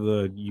rest of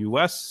the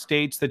U.S.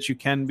 states that you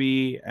can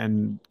be,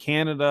 and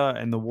Canada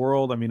and the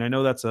world? I mean, I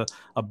know that's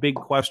a big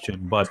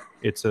question, but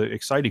it's an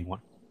exciting one.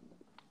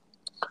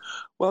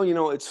 Well,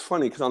 it's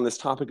funny because on this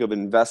topic of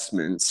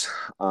investments,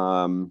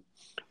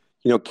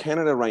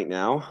 Canada right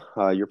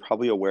now, you're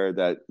probably aware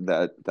that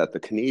the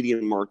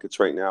Canadian markets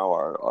right now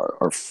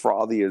are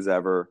frothy as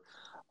ever.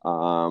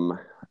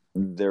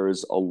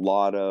 There's a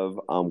lot of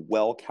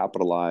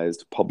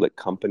well-capitalized public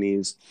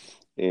companies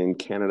in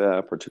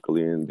Canada,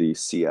 particularly in the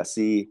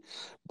CSE,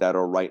 that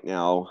are right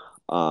now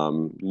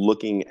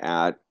looking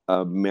at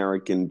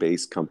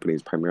American-based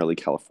companies, primarily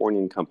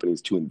Californian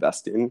companies, to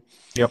invest in.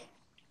 Yep.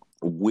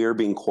 We're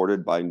being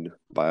courted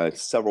by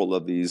several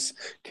of these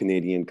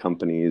Canadian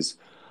companies.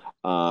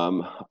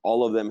 All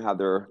of them have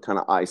their kind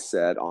of eyes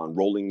set on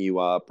rolling you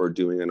up or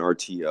doing an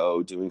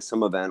RTO, doing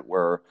some event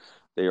where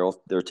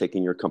they're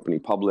taking your company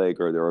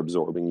public, or they're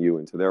absorbing you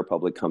into their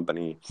public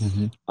company.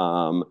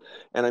 Mm-hmm.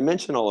 And I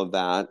mention all of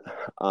that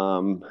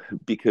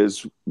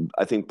because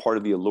I think part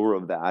of the allure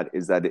of that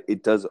is that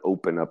it does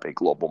open up a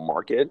global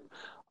market.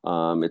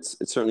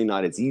 It's certainly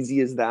not as easy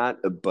as that,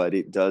 but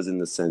it does in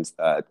the sense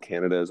that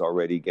Canada is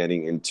already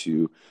getting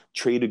into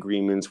trade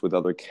agreements with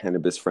other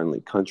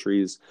cannabis-friendly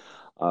countries,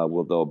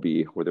 where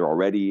they're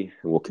already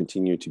and will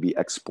continue to be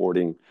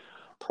exporting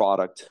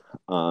product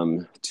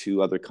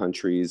to other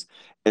countries.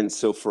 And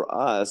so for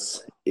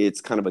us, it's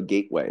kind of a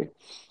gateway.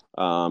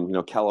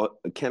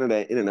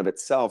 Canada in and of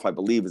itself, I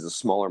believe, is a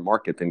smaller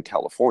market than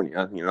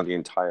California. The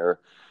entire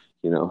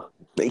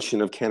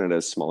nation of Canada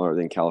is smaller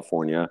than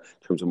California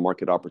in terms of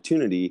market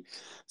opportunity.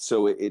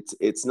 So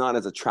it's not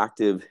as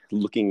attractive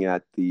looking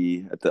at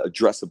the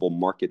addressable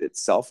market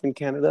itself in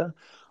Canada,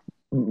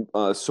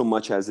 so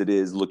much as it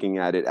is looking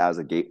at it as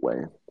a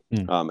gateway,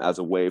 as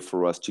a way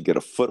for us to get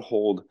a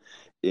foothold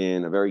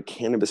in a very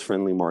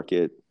cannabis-friendly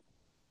market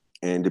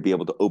and to be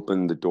able to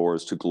open the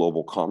doors to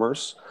global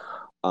commerce.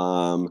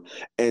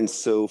 And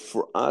so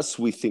for us,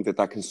 we think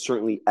that can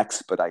certainly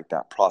expedite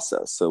that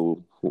process.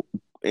 So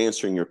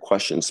answering your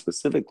question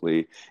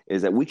specifically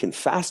is that we can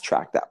fast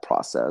track that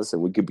process,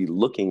 and we could be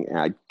looking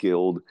at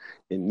Guild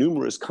in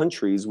numerous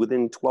countries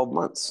within 12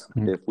 months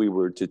if we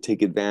were to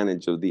take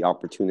advantage of the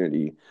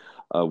opportunity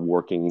of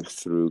working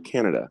through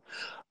Canada.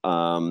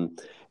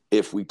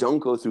 If we don't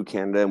go through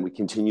Canada and we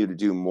continue to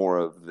do more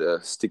of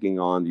the sticking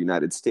on the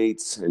United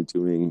States and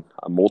doing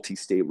a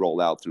multi-state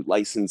rollout through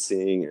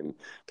licensing and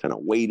kind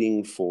of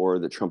waiting for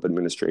the Trump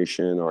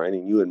administration or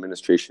any new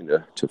administration to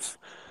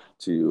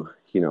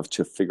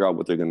figure out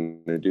what they're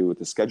going to do with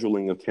the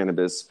scheduling of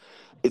cannabis,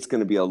 it's going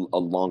to be a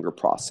longer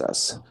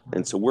process.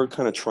 And so we're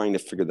kind of trying to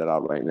figure that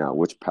out right now,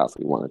 which path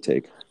we want to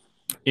take.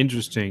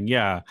 Interesting.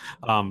 Yeah.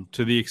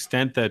 To the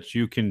extent that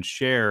you can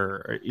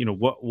share,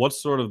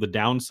 what's sort of the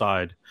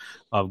downside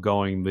of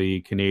going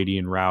the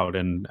Canadian route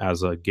and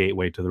as a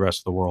gateway to the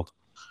rest of the world?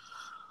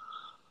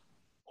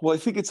 Well, I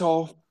think it's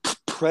all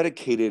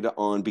predicated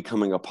on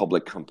becoming a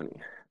public company.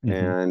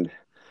 Mm-hmm.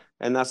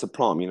 And that's a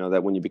problem,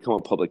 that when you become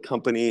a public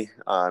company,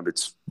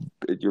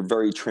 you're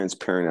very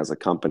transparent as a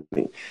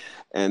company.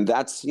 And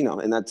that's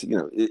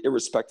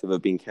irrespective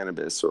of being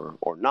cannabis or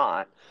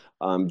not,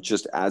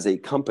 just as a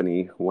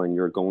company, when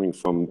you're going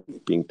from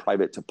being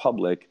private to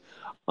public,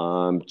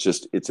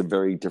 it's a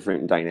very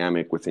different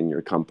dynamic within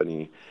your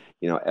company.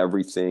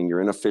 Everything,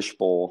 you're in a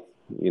fishbowl.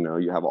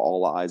 You have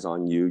all eyes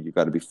on you. You've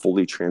got to be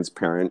fully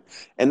transparent.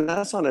 And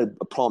that's not a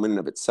problem in and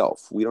of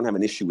itself. We don't have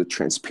an issue with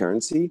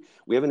transparency.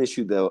 We have an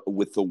issue, though,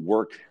 with the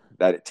work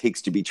that it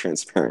takes to be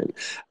transparent.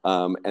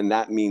 And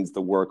that means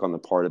the work on the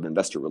part of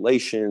investor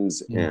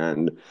relations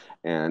and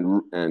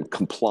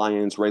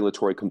compliance,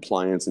 regulatory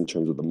compliance in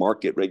terms of the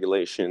market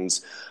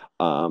regulations.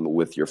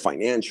 with your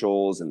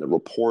financials and the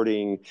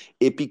reporting.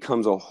 It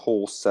becomes a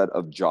whole set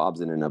of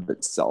jobs in and of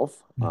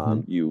itself.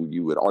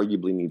 You would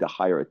arguably need to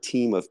hire a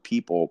team of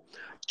people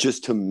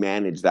just to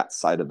manage that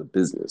side of the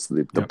business,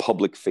 the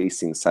public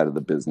facing side of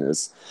the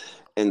business.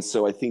 And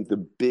so I think the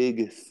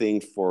big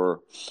thing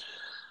for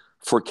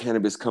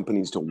cannabis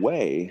companies to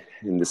weigh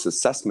in this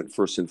assessment,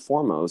 first and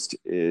foremost,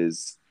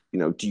 is,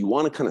 do you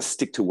want to kind of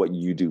stick to what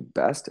you do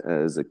best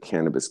as a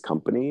cannabis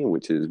company,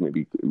 which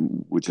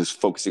is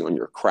focusing on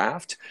your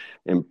craft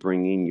and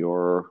bringing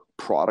your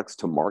products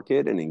to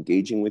market and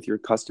engaging with your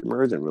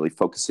customers and really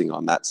focusing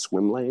on that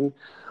swim lane?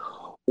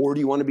 Or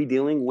do you want to be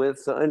dealing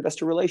with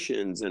investor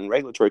relations and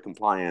regulatory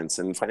compliance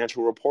and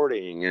financial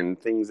reporting and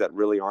things that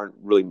really aren't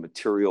really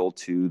material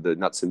to the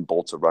nuts and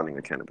bolts of running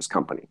a cannabis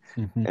company?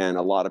 And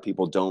a lot of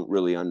people don't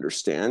really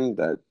understand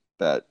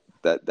that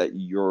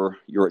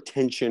your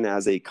attention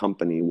as a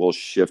company will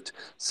shift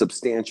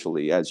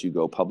substantially as you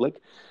go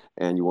public,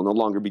 and you will no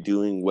longer be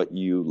doing what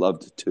you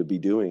loved to be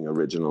doing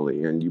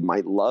originally. And you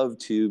might love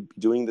to be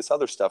doing this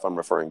other stuff I'm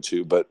referring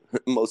to, but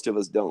most of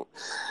us don't.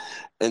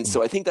 And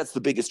so I think that's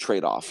the biggest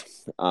trade-off,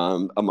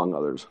 among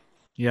others.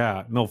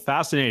 Yeah, no,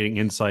 fascinating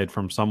insight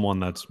from someone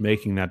that's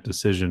making that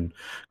decision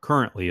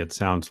currently, it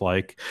sounds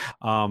like.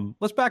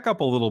 Let's back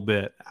up a little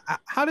bit.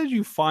 How did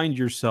you find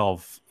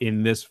yourself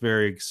in this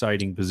very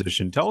exciting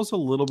position? Tell us a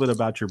little bit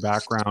about your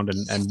background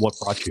and what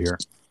brought you here.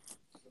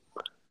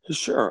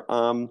 Sure.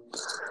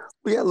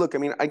 Yeah, look, I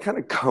mean, I kind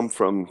of come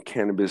from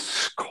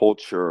cannabis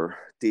culture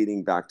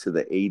dating back to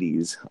the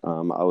 80s.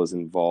 I was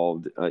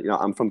involved,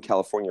 I'm from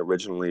California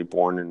originally,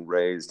 born and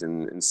raised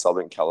in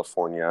Southern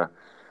California.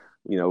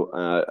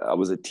 I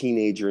was a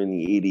teenager in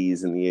the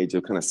 80s in the age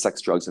of kind of sex,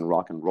 drugs, and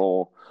rock and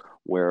roll,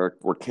 where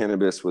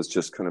cannabis was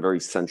just kind of very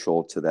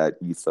central to that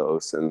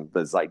ethos and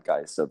the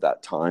zeitgeist of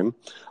that time,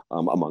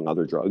 among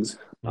other drugs.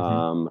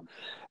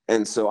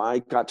 And so I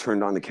got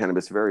turned on to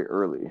cannabis very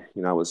early.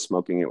 I was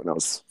smoking it when I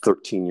was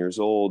 13 years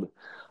old,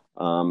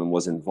 and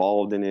was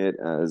involved in it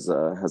as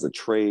a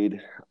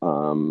trade,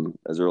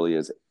 as early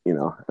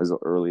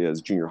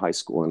as junior high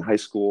school and high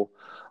school.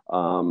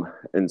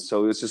 And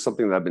so it's just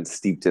something that I've been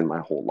steeped in my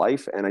whole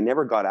life, and I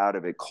never got out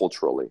of it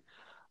culturally.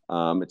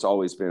 It's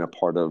always been a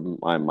part of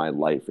my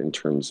life in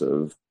terms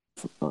of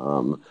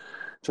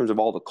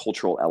all the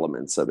cultural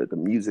elements of it, the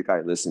music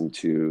I listen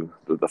to,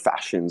 the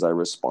fashions I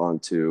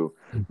respond to,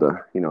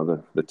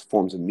 the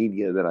forms of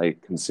media that I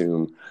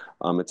consume.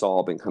 It's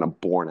all been kind of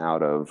born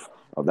out of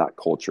that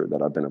culture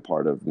that I've been a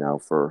part of now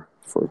for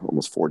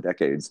almost 4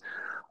 decades.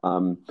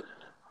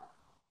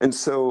 And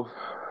so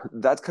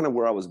that's kind of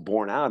where I was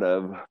born out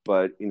of.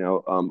 But,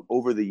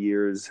 over the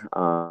years,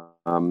 I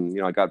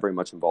got very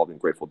much involved in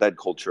Grateful Dead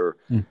culture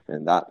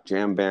and that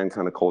jam band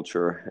kind of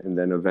culture. And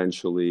then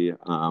eventually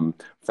found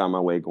my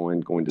way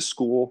going to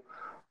school,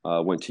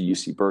 went to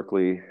UC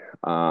Berkeley.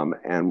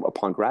 And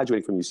upon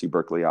graduating from UC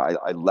Berkeley,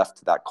 I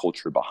left that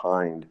culture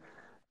behind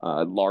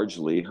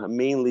largely,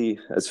 mainly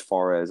as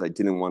far as I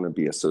didn't want to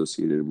be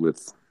associated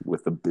with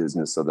the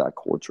business of that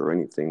culture or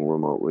anything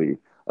remotely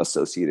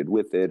associated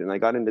with it. And I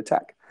got into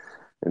tech.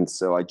 And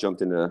so I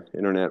jumped into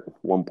Internet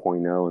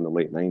 1.0 in the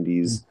late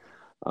 90s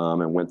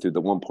and went through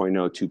the 1.0,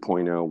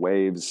 2.0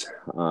 waves,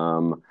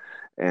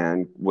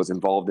 and was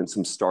involved in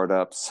some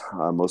startups,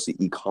 mostly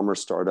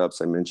e-commerce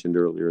startups. I mentioned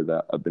earlier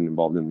that I've been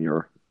involved in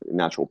the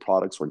natural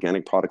products,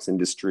 organic products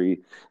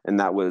industry. And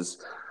that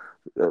was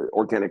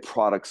organic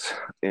products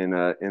in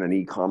an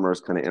e-commerce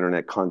kind of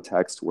internet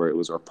context where it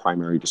was our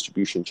primary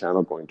distribution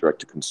channel, going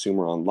direct to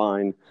consumer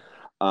online.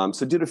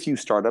 So did a few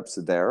startups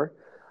there.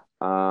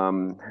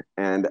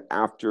 And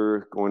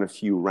after going a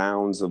few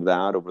rounds of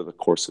that over the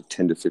course of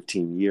 10 to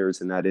 15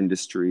 years in that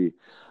industry,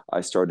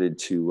 I started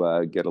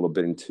to get a little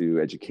bit into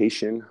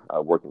education,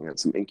 working at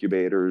some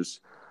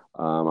incubators.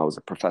 I was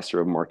a professor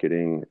of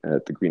marketing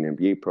at the Green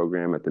MBA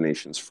program, at the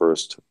nation's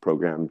first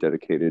program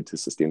dedicated to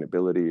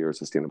sustainability or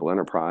sustainable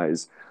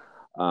enterprise.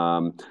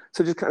 So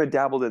just kind of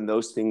dabbled in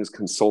those things,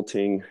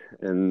 consulting,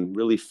 and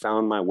really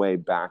found my way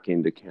back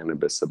into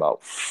cannabis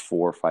about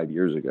 4 or 5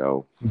 years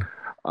ago.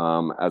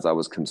 As I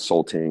was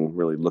consulting,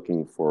 really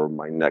looking for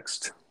my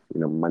next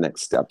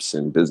steps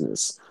in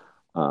business.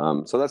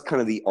 So that's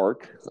kind of the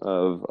arc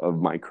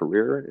of my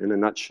career in a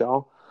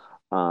nutshell.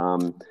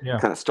 Kind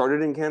of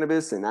started in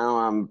cannabis and now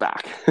I'm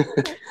back.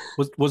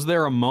 Was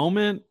there a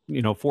moment,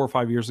 4 or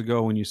 5 years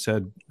ago when you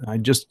said, I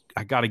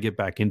got to get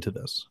back into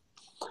this?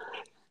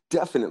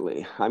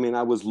 Definitely. I mean,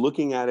 I was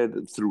looking at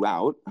it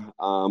throughout,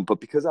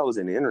 but because I was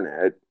in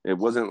internet, it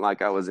wasn't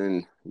like I was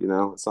in,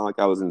 it's not like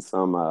I was in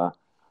some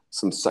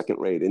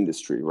second-rate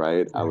industry,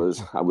 right? I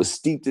was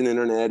steeped in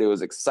internet. It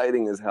was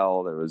exciting as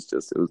hell. It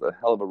was a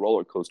hell of a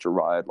roller coaster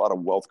ride, a lot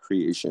of wealth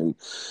creation.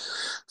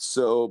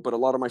 So, but a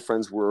lot of my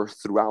friends were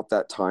throughout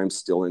that time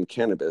still in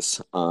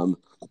cannabis. So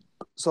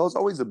I was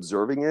always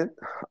observing it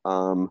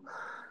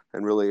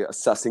and really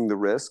assessing the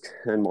risk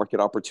and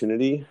market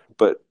opportunity.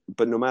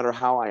 But no matter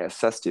how I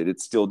assessed it,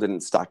 it still didn't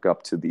stack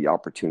up to the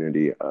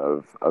opportunity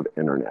of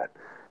internet.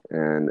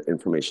 and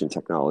information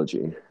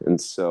technology. And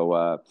so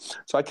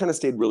I kind of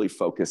stayed really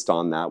focused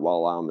on that.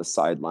 While on the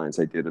sidelines,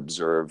 I did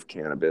observe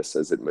cannabis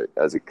as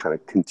it kind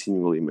of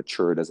continually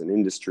matured as an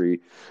industry.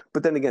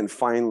 But then again,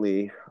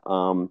 finally,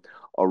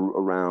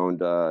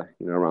 around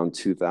around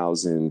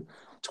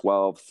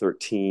 2012,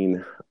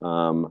 13.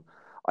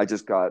 I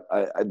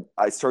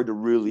started to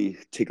really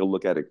take a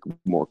look at it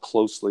more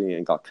closely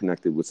and got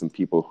connected with some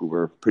people who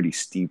were pretty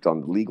steeped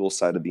on the legal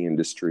side of the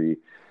industry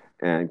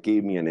and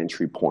gave me an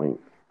entry point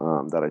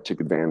that I took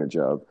advantage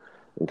of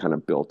and kind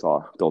of built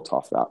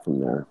off that from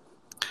there.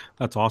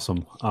 That's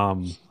awesome. How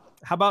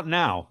about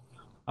now?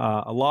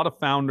 A lot of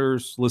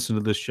founders listen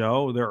to this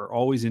show. They're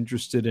always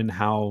interested in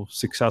how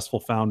successful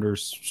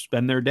founders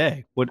spend their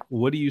day.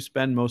 What do you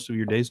spend most of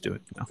your days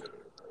doing now?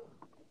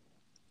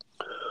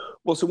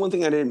 Well, so one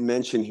thing I didn't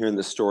mention here in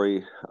the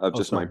story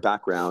of my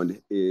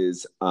background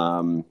is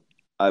my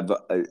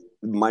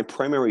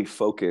primary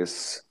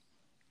focus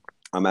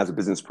as a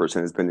business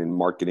person has been in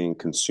marketing,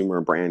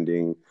 consumer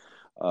branding,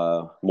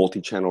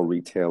 multi-channel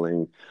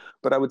retailing,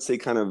 but I would say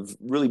kind of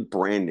really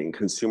branding,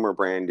 consumer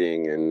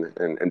branding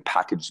and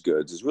packaged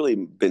goods has really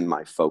been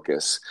my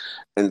focus.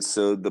 And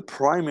so the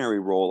primary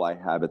role I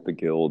have at the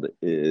Guild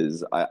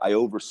is I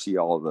oversee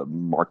all the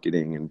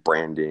marketing and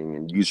branding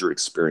and user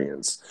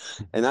experience.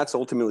 And that's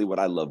ultimately what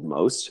I love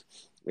most.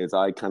 Is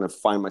I kind of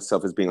find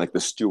myself as being like the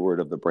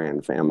steward of the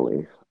brand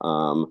family.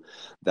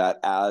 That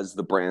as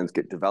the brands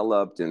get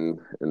developed and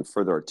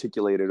further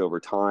articulated over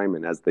time,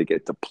 and as they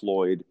get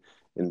deployed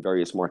in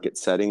various market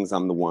settings,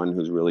 I'm the one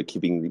who's really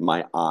keeping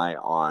my eye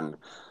on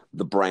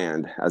the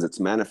brand as it's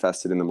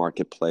manifested in the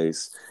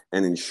marketplace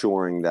and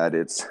ensuring that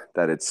it's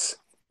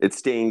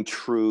staying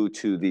true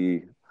to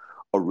the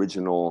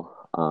original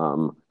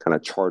kind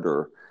of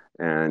charter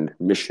and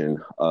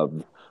mission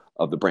of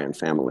the brand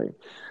family.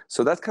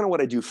 So that's kind of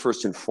what I do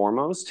first and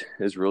foremost,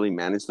 is really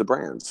manage the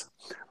brands.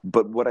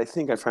 But what I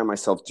think I find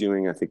myself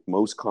doing, I think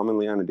most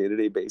commonly on a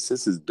day-to-day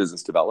basis, is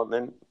business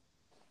development,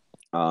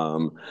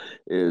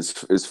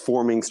 is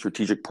forming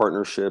strategic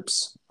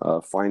partnerships,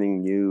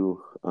 finding new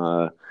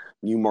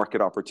market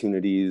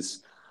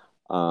opportunities,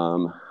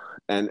 and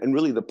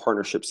really the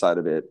partnership side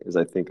of it is,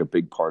 I think, a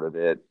big part of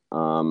it,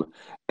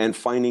 and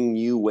finding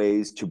new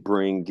ways to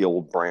bring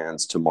Guild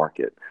brands to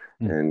market.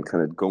 And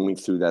kind of going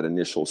through that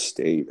initial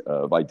state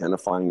of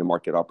identifying the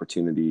market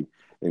opportunity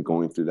and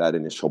going through that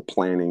initial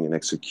planning and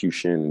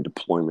execution and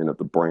deployment of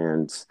the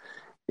brands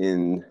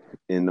in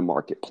the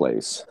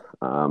marketplace.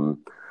 So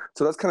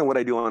that's kind of what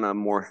I do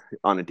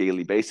on a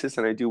daily basis.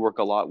 And I do work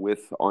a lot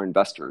with our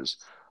investors.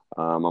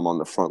 I'm on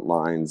the front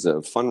lines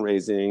of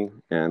fundraising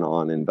and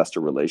on investor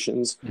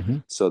relations.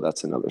 So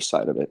that's another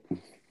side of it.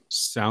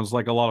 Sounds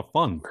like a lot of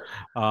fun.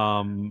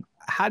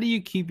 How do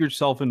you keep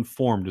yourself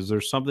informed? Is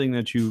there something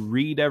that you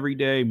read every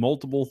day,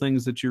 multiple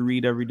things that you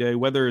read every day,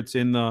 whether it's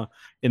in the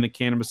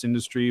cannabis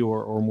industry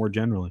or more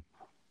generally?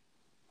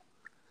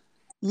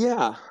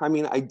 Yeah, I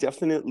mean, I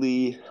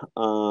definitely,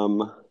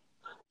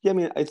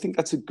 I think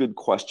that's a good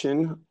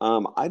question.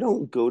 I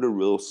don't go to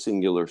real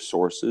singular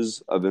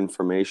sources of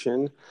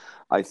information.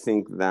 I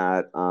think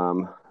that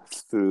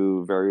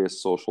through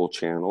various social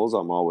channels,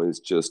 I'm always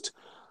just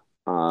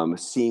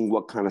seeing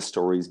what kind of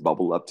stories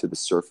bubble up to the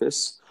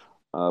surface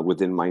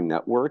within my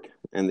network,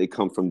 and they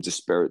come from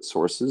disparate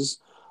sources.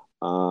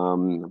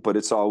 But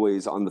it's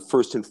always on the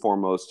first and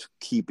foremost,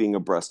 keeping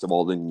abreast of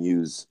all the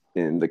news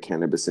in the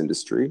cannabis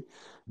industry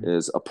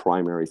is a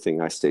primary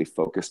thing I stay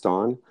focused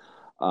on.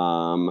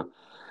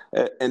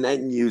 And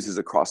that news is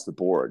across the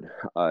board.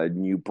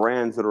 New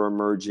brands that are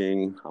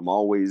emerging. I'm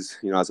always,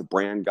 as a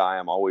brand guy,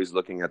 I'm always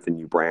looking at the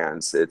new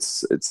brands.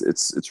 It's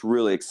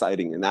really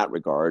exciting in that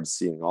regard,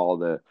 seeing all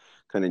the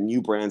kind of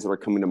new brands that are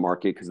coming to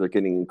market, because they're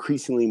getting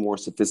increasingly more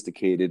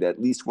sophisticated,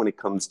 at least when it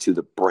comes to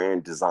the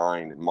brand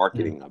design and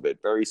marketing of it.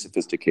 Very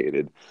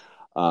sophisticated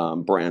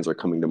brands are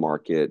coming to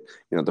market.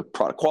 The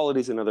product quality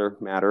is another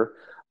matter.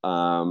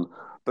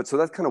 But so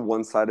that's kind of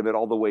one side of it,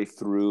 all the way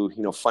through,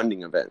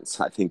 funding events.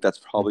 I think that's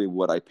probably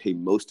what I pay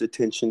most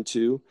attention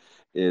to,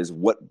 is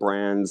what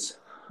brands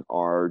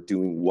are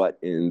doing what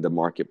in the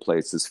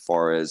marketplace as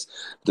far as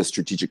the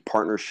strategic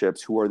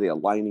partnerships. Who are they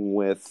aligning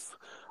with?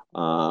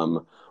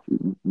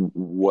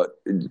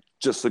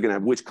 Just looking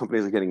at which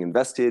companies are getting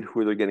invested,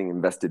 who they're getting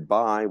invested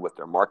by, what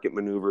their market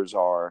maneuvers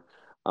are.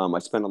 I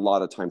spend a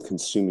lot of time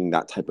consuming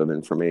that type of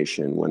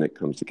information when it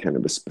comes to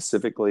cannabis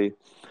specifically.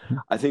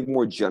 I think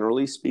more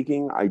generally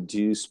speaking, I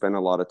do spend a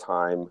lot of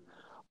time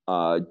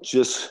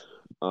just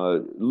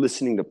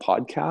listening to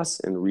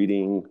podcasts and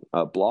reading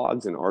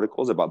blogs and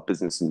articles about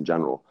business in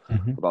general,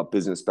 about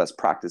business best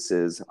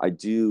practices. I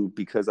do,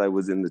 because I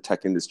was in the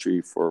tech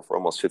industry for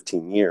almost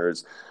 15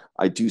 years,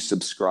 I do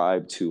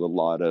subscribe to a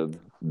lot of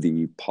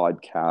the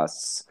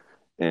podcasts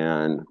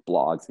and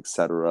blogs, et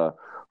cetera,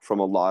 from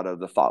a lot of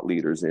the thought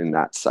leaders in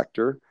that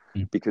sector,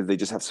 because they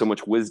just have so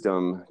much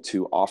wisdom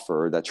to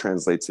offer that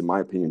translates, in my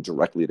opinion,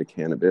 directly to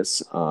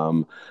cannabis,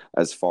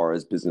 as far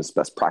as business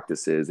best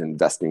practices,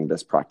 investing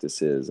best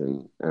practices,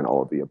 and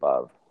all of the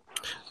above.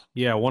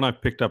 Yeah, one I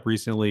picked up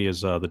recently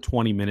is the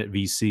 20-Minute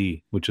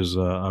VC, which is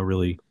a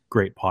really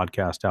great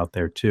podcast out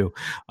there too.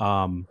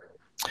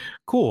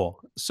 Cool.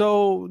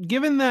 So,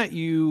 given that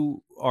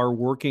you are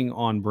working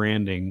on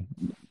branding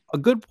a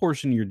good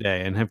portion of your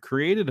day and have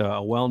created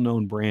a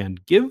well-known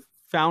brand, give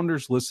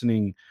founders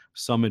listening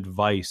some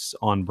advice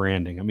on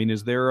branding. I mean,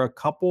 is there a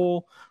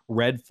couple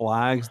red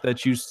flags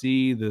that you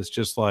see that's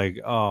just like,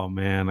 oh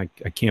man,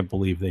 I can't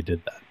believe they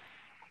did that?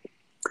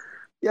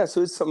 Yeah,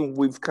 so it's something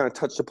we've kind of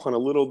touched upon a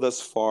little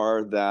thus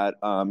far. That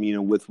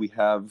with we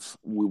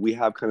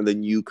have kind of the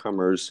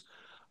newcomers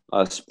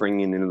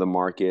springing into the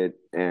market,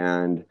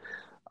 and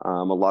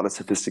a lot of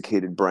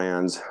sophisticated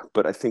brands.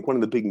 But I think one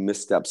of the big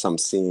missteps I'm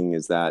seeing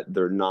is that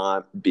they're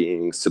not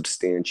being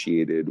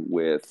substantiated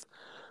with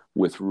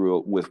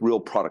real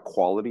product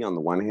quality on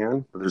the one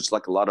hand. There's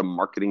like a lot of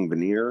marketing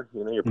veneer.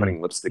 You're Mm,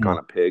 putting lipstick on mm,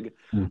 a pig.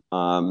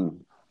 mm,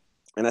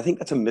 And I think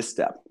that's a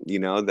misstep,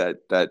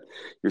 that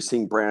you're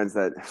seeing brands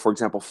that, for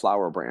example,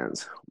 flower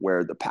brands,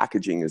 where the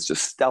packaging is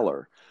just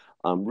stellar,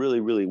 really,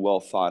 really well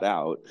thought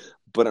out.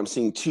 But I'm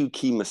seeing two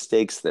key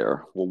mistakes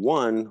there. Well,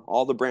 one,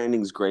 all the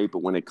branding's great,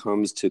 but when it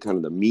comes to kind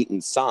of the meat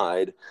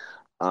inside,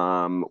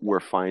 we're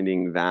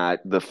finding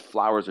that the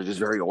flowers are just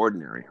very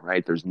ordinary,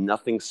 right? There's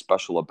nothing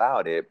special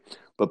about it.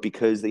 But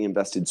because they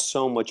invested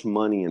so much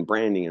money in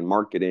branding and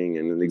marketing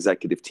and an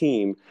executive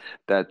team,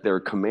 that they're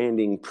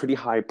commanding pretty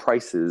high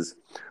prices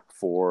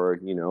for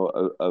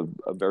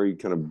a very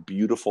kind of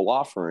beautiful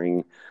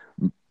offering,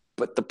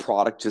 but the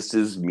product just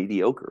is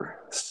mediocre.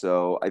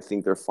 So I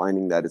think they're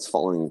finding that it's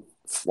falling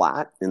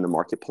flat in the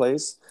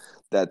marketplace,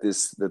 that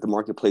the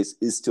marketplace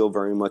is still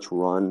very much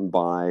run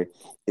by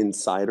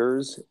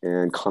insiders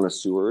and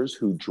connoisseurs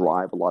who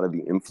drive a lot of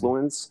the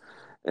influence.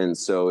 And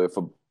so if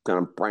a kind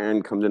of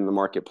brand comes into the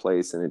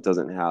marketplace and it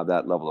doesn't have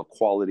that level of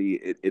quality,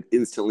 it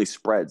instantly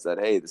spreads that,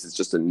 hey, this is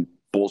just a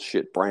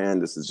bullshit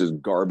brand. This is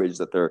just garbage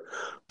that they're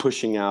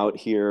pushing out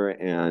here.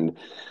 And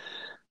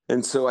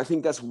so I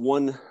think that's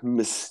one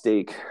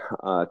mistake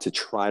to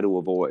try to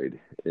avoid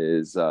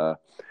is,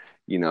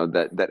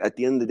 that at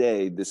the end of the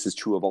day, this is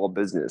true of all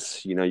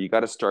business. You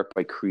got to start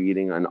by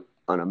creating an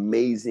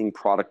amazing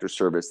product or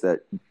service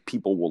that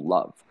people will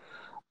love.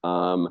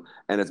 And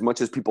as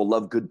much as people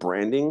love good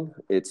branding,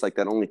 it's like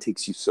that only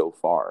takes you so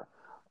far.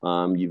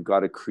 You've got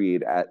to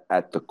create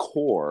at the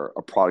core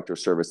a product or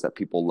service that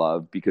people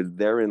love, because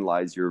therein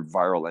lies your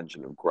viral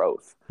engine of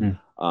growth. mm.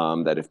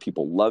 That if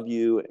people love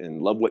you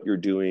and love what you're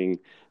doing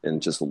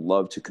and just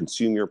love to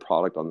consume your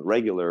product on the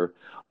regular,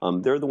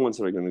 they're the ones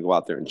that are going to go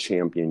out there and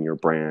champion your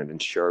brand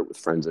and share it with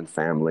friends and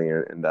family.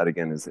 And that,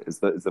 again, is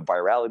the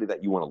virality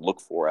that you want to look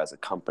for as a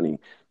company,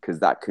 because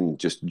that can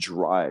just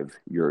drive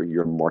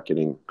your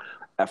marketing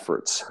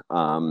efforts.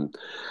 So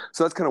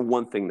that's kind of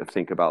one thing to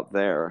think about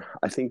there.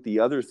 I think the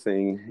other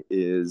thing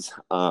is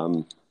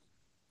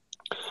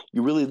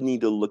you really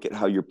need to look at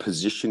how you're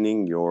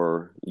positioning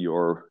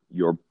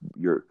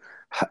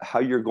how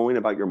you're going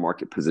about your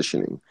market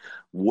positioning.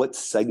 What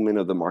segment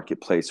of the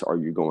marketplace are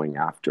you going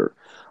after?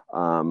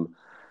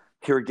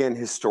 Here again,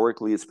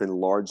 historically, it's been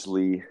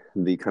largely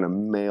the kind of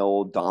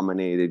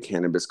male-dominated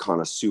cannabis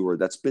connoisseur.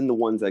 That's been the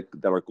ones that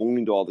are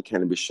going to all the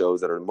cannabis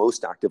shows, that are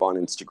most active on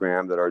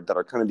Instagram, that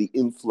are kind of the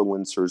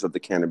influencers of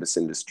the cannabis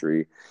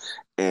industry,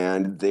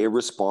 and they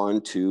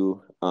respond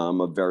to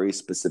a very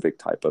specific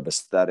type of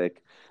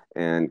aesthetic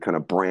and kind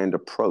of brand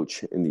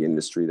approach in the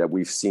industry that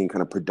we've seen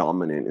kind of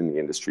predominant in the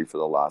industry for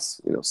the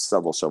last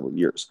several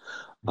years.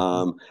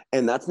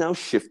 And that's now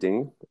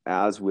shifting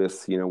as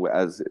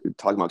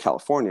talking about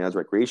California, as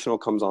recreational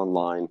comes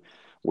online,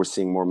 we're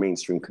seeing more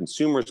mainstream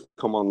consumers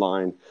come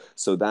online.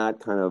 So that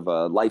kind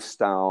of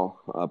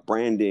lifestyle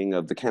branding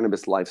of the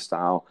cannabis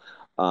lifestyle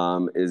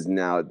is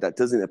now, that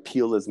doesn't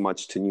appeal as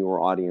much to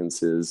newer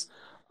audiences.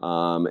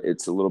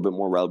 It's a little bit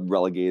more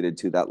relegated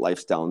to that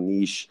lifestyle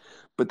niche.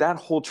 But that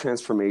whole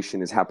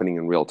transformation is happening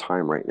in real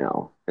time right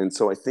now. And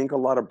so I think a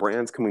lot of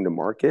brands coming to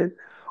market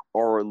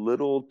are a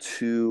little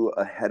too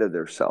ahead of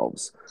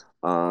themselves,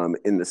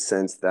 in the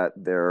sense that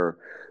they're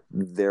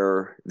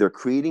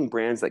creating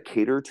brands that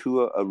cater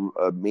to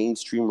a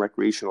mainstream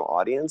recreational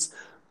audience,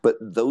 but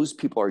those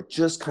people are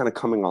just kind of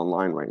coming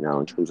online right now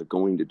in terms of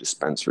going to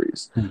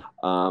dispensaries.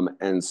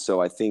 And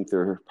so I think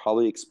they're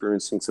probably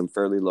experiencing some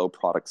fairly low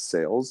product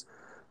sales,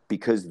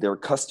 because their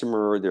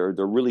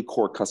really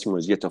core customer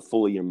is yet to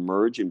fully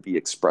emerge and be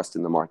expressed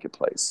in the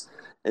marketplace.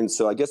 And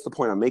so I guess the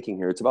point I'm making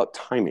here, it's about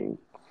timing.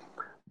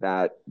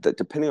 That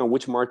depending on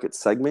which market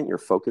segment you're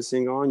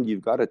focusing on,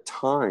 you've got to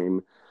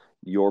time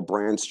your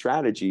brand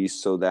strategy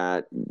so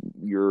that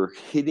you're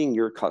hitting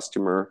your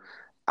customer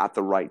at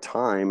the right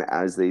time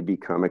as they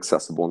become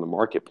accessible in the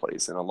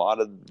marketplace. And a lot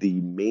of the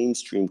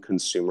mainstream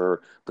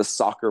consumer, the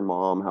soccer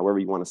mom, however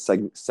you want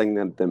to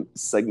segment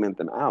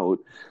them out,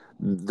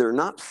 they're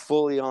not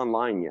fully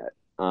online yet.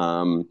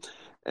 And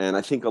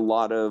I think a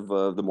lot of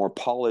the more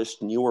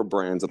polished, newer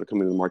brands that are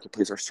coming to the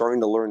marketplace are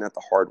starting to learn that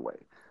the hard way,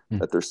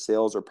 that their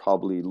sales are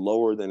probably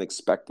lower than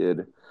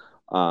expected,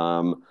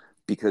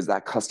 because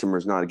that customer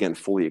is not, again,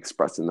 fully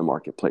expressed in the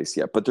marketplace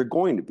yet, but they're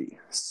going to be.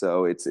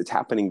 So it's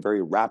happening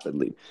very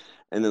rapidly.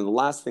 And then the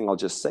last thing I'll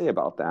just say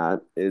about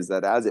that is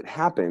that as it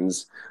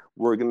happens,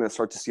 we're going to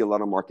start to see a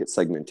lot of market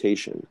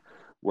segmentation,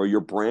 where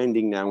your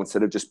branding now,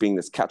 instead of just being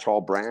this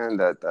catch-all brand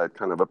that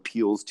kind of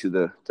appeals to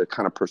the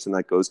kind of person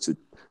that goes to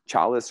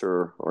Chalice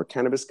or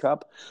Cannabis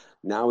Cup,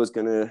 now is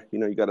going to,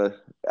 you got to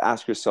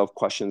ask yourself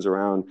questions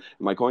around,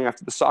 am I going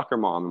after the soccer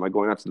mom? Am I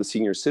going after the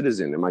senior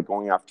citizen? Am I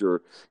going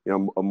after,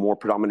 a more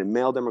predominant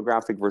male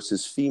demographic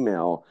versus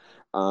female?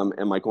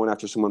 Am I going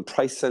after someone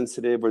price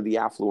sensitive or the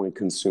affluent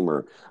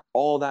consumer?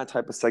 All that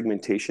type of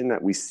segmentation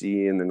that we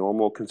see in the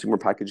normal consumer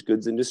packaged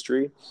goods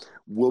industry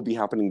will be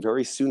happening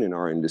very soon in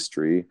our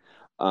industry.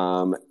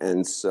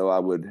 And so I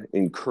would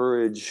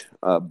encourage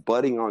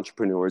budding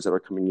entrepreneurs that are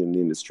coming in the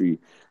industry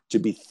to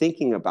be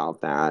thinking about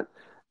that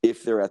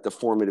if they're at the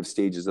formative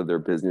stages of their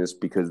business,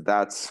 because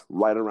that's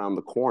right around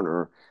the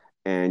corner,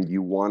 and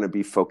you want to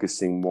be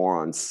focusing more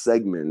on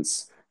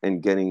segments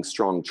and getting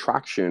strong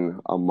traction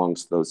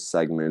amongst those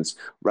segments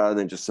rather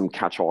than just some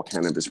catch-all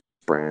cannabis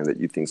brand that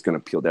you think is going to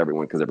appeal to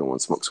everyone because everyone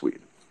smokes weed.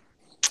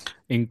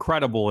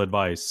 Incredible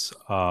advice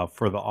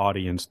for the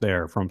audience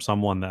there from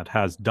someone that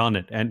has done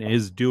it and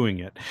is doing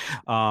it.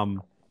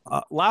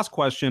 Last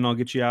question, I'll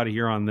get you out of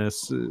here on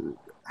this.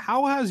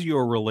 How has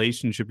your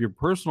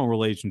personal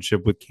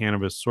relationship with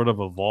cannabis sort of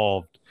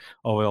evolved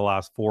over the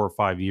last 4 or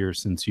 5 years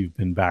since you've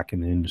been back in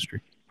the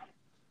industry?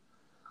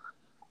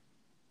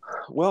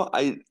 Well,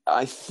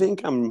 I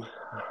think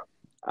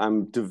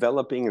I'm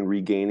developing and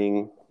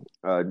regaining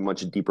a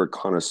much deeper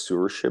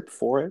connoisseurship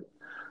for it.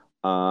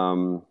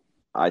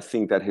 I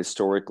think that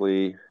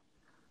historically,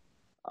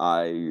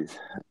 I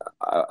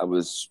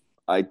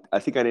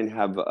think I didn't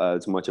have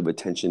as much of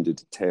attention to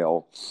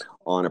detail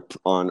on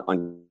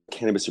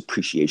cannabis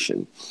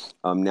appreciation.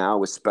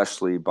 Now,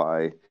 especially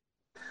by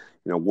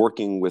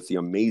working with the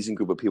amazing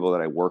group of people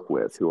that I work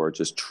with, who are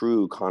just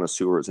true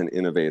connoisseurs and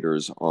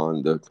innovators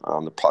on the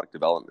product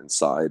development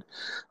side,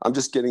 I'm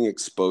just getting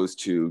exposed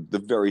to the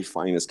very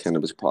finest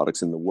cannabis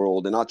products in the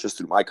world, and not just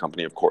through my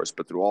company, of course,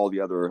 but through all the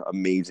other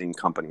amazing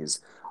companies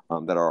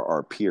that are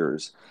our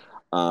peers.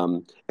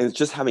 And it's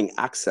just having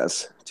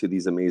access to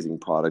these amazing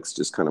products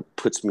just kind of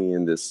puts me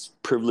in this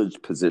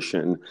privileged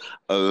position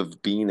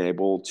of being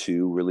able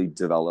to really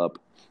develop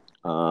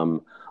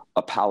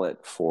a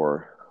palate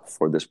for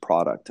this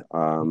product.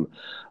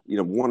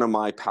 One of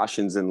my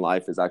passions in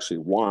life is actually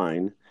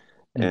wine.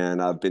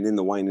 And I've been in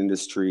the wine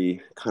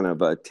industry kind of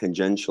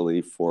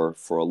tangentially for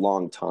a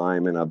long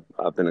time. And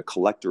I've been a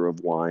collector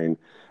of wine.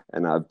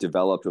 And I've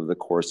developed over the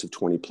course of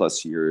 20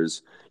 plus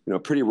years, a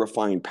pretty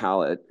refined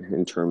palate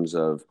in terms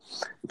of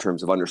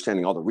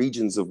understanding all the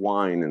regions of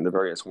wine and the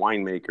various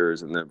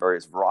winemakers and the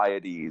various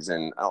varieties,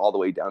 and all the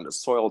way down to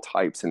soil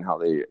types and how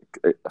they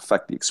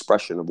affect the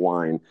expression of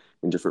wine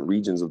in different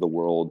regions of the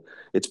world.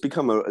 It's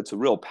a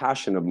real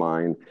passion of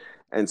mine.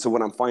 And so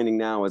what I'm finding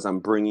now is I'm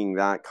bringing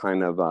that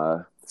kind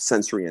of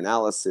sensory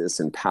analysis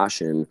and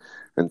passion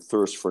and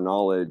thirst for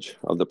knowledge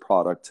of the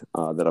product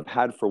that I've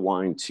had for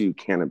wine to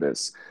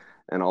cannabis.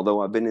 And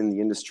although I've been in the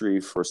industry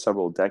for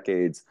several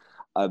decades,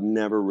 I've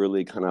never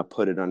really kind of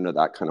put it under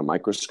that kind of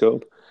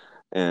microscope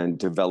and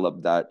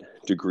developed that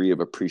degree of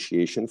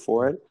appreciation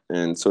for it.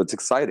 And so it's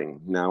exciting.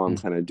 Now I'm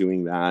kind of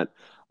doing that.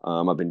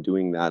 I've been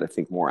doing that, I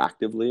think, more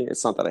actively.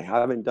 It's not that I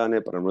haven't done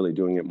it, but I'm really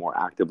doing it more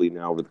actively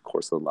now over the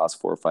course of the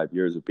last 4 or 5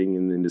 years of being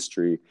in the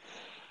industry.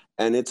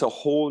 And it's a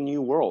whole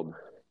new world,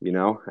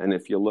 and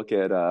if you look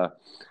at,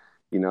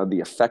 the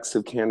effects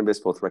of cannabis,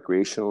 both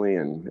recreationally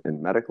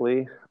and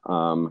medically,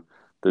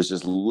 there's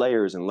just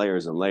layers and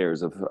layers and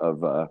layers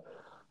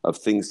of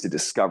things to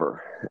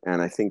discover.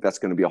 And I think that's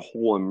going to be a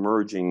whole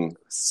emerging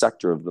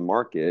sector of the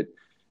market,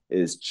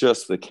 is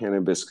just the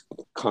cannabis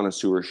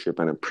connoisseurship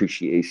and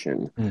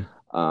appreciation.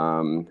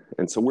 And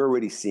so we're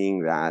already seeing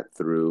that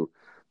through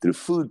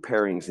food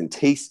pairings and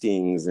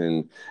tastings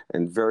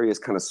and various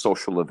kind of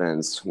social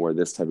events where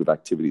this type of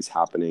activity is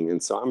happening.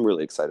 And so I'm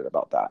really excited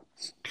about that.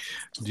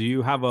 Do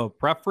you have a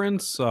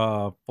preference?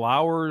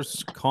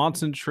 Flowers,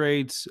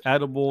 concentrates,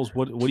 edibles?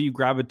 What do you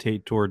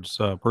gravitate towards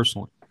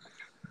personally?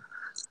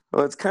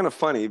 Well, it's kind of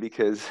funny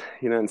because,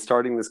 in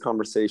starting this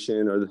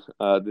conversation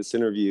or this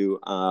interview,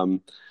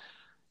 talking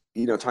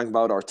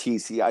about our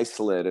THC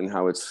isolate and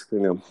how it's,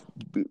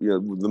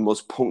 the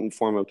most potent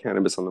form of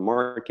cannabis on the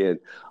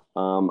market.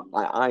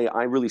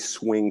 I really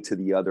swing to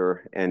the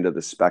other end of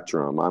the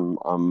spectrum.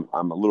 I'm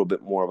a little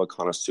bit more of a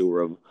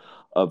connoisseur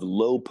of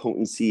low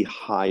potency,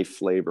 high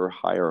flavor,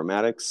 high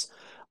aromatics.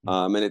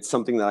 And it's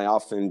something that I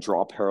often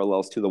draw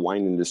parallels to the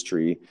wine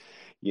industry.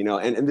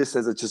 And this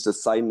as just a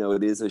side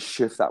note, is a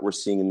shift that we're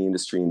seeing in the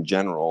industry in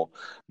general,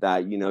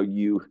 that,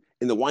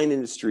 in the wine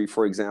industry,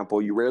 for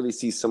example, you rarely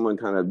see someone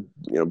kind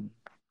of,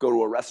 go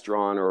to a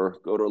restaurant or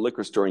go to a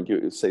liquor store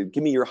and say,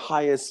 give me your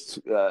highest,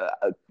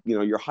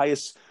 your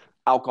highest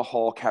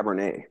alcohol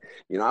Cabernet.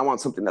 I want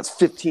something that's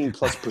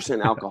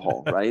 15+%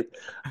 alcohol, right?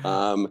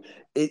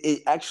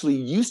 It actually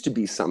used to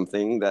be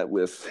something that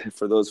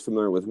for those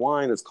familiar with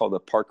wine, it's called the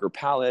Parker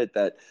palate,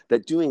 that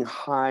doing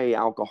high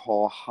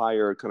alcohol,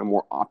 higher kind of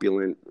more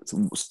opulent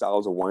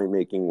styles of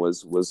winemaking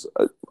was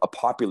a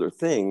popular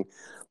thing.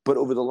 But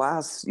over the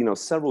last,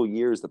 several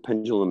years, the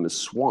pendulum has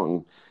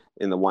swung.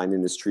 in the wine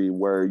industry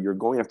where you're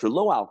going after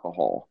low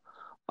alcohol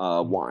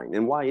wine.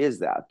 And why is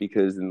that?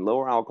 Because in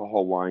lower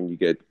alcohol wine, you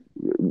get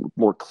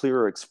more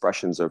clearer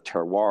expressions of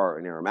terroir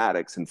and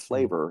aromatics and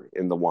flavor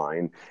in the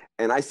wine.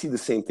 And I see the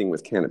same thing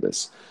with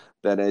cannabis,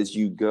 that as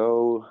you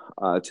go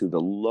to the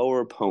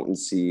lower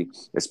potency,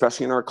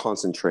 especially in our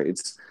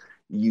concentrates,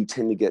 you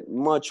tend to get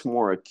much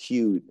more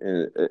acute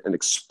and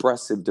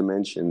expressive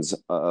dimensions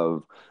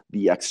of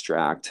the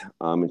extract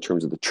in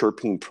terms of the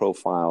terpene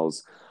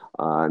profiles,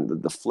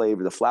 the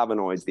flavor, the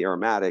flavonoids, the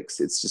aromatics.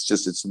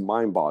 It's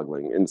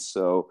mind-boggling. And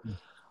so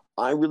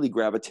I really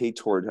gravitate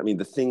toward,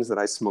 the things that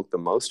I smoke the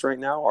most right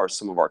now are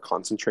some of our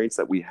concentrates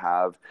that we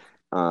have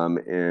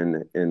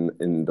in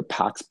the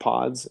PAX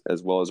pods,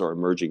 as well as our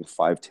emerging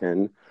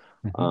 510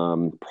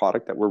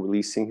 product that we're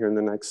releasing here in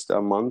the next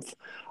month.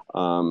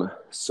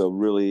 So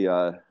really,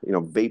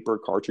 vapor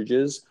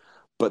cartridges,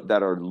 but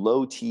that are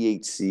low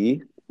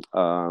THC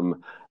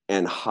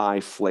and high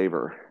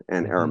flavor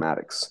and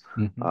aromatics.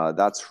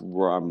 That's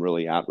where I'm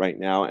really at right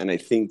now. And I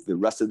think the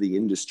rest of the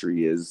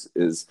industry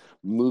is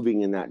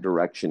moving in that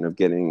direction of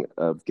getting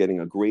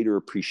a greater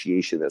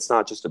appreciation. That's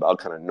not just about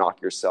kind of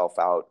knock yourself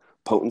out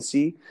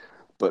potency,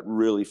 but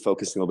really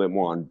focusing a little bit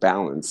more on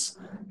balance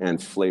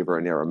and flavor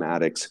and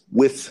aromatics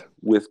with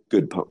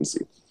good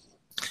potency.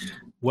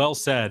 Well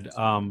said.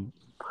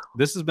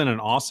 This has been an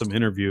awesome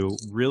interview,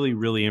 really,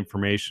 really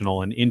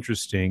informational and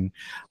interesting.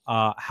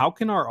 How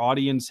can our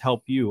audience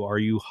help you? Are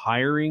you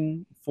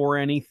hiring for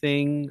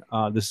anything?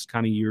 This is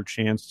kind of your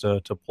chance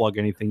to plug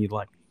anything you'd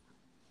like.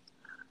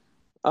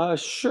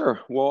 Sure.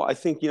 Well, I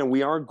think,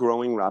 we are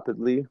growing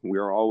rapidly. We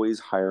are always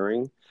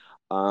hiring.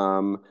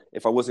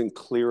 If I wasn't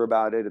clear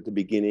about it at the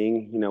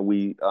beginning,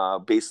 we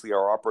basically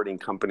our operating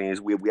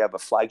companies, we have a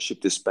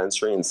flagship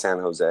dispensary in San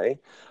Jose.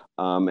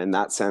 And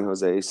that San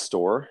Jose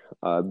store,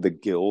 the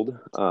Guild,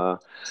 the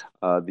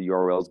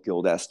URL is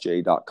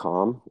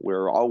guildsj.com.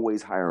 We're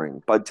always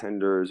hiring bud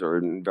tenders or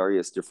in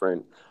various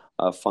different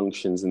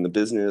functions in the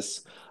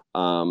business.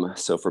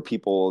 So for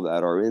people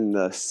that are in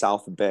the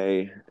South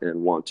Bay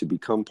and want to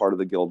become part of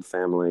the Guild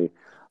family,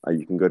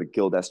 you can go to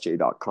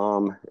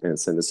guildsj.com and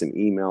send us an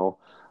email,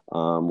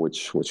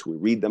 which we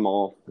read them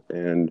all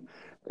and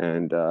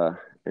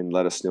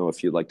let us know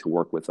if you'd like to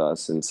work with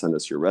us and send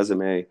us your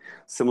resume.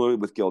 Similarly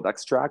with Guild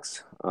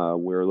Extracts,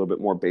 we're a little bit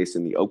more based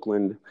in the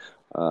Oakland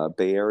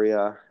Bay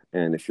Area.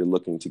 And if you're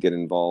looking to get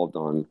involved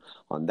on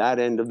that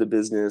end of the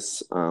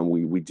business,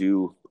 we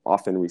do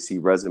often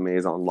receive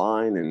resumes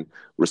online and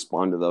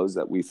respond to those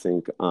that we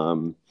think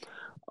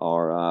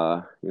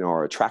are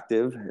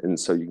attractive. And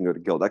so you can go to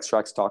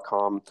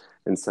guildextracts.com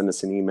and send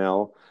us an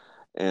email.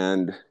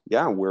 And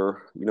yeah, we're,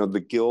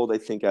 the Guild, I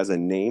think as a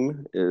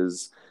name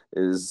is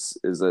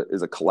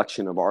a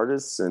collection of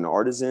artists and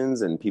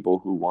artisans and people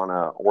who want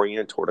to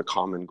orient toward a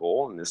common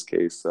goal. In this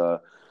case,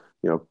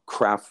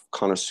 craft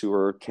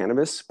connoisseur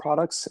cannabis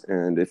products.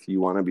 And if you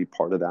want to be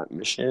part of that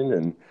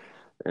mission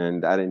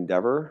and that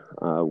endeavor,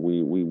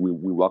 we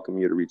welcome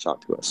you to reach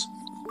out to us.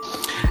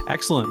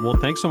 Excellent. Well,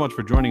 thanks so much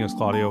for joining us,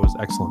 Claudio. It was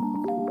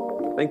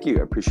excellent. Thank you.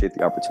 I appreciate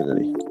the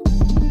opportunity.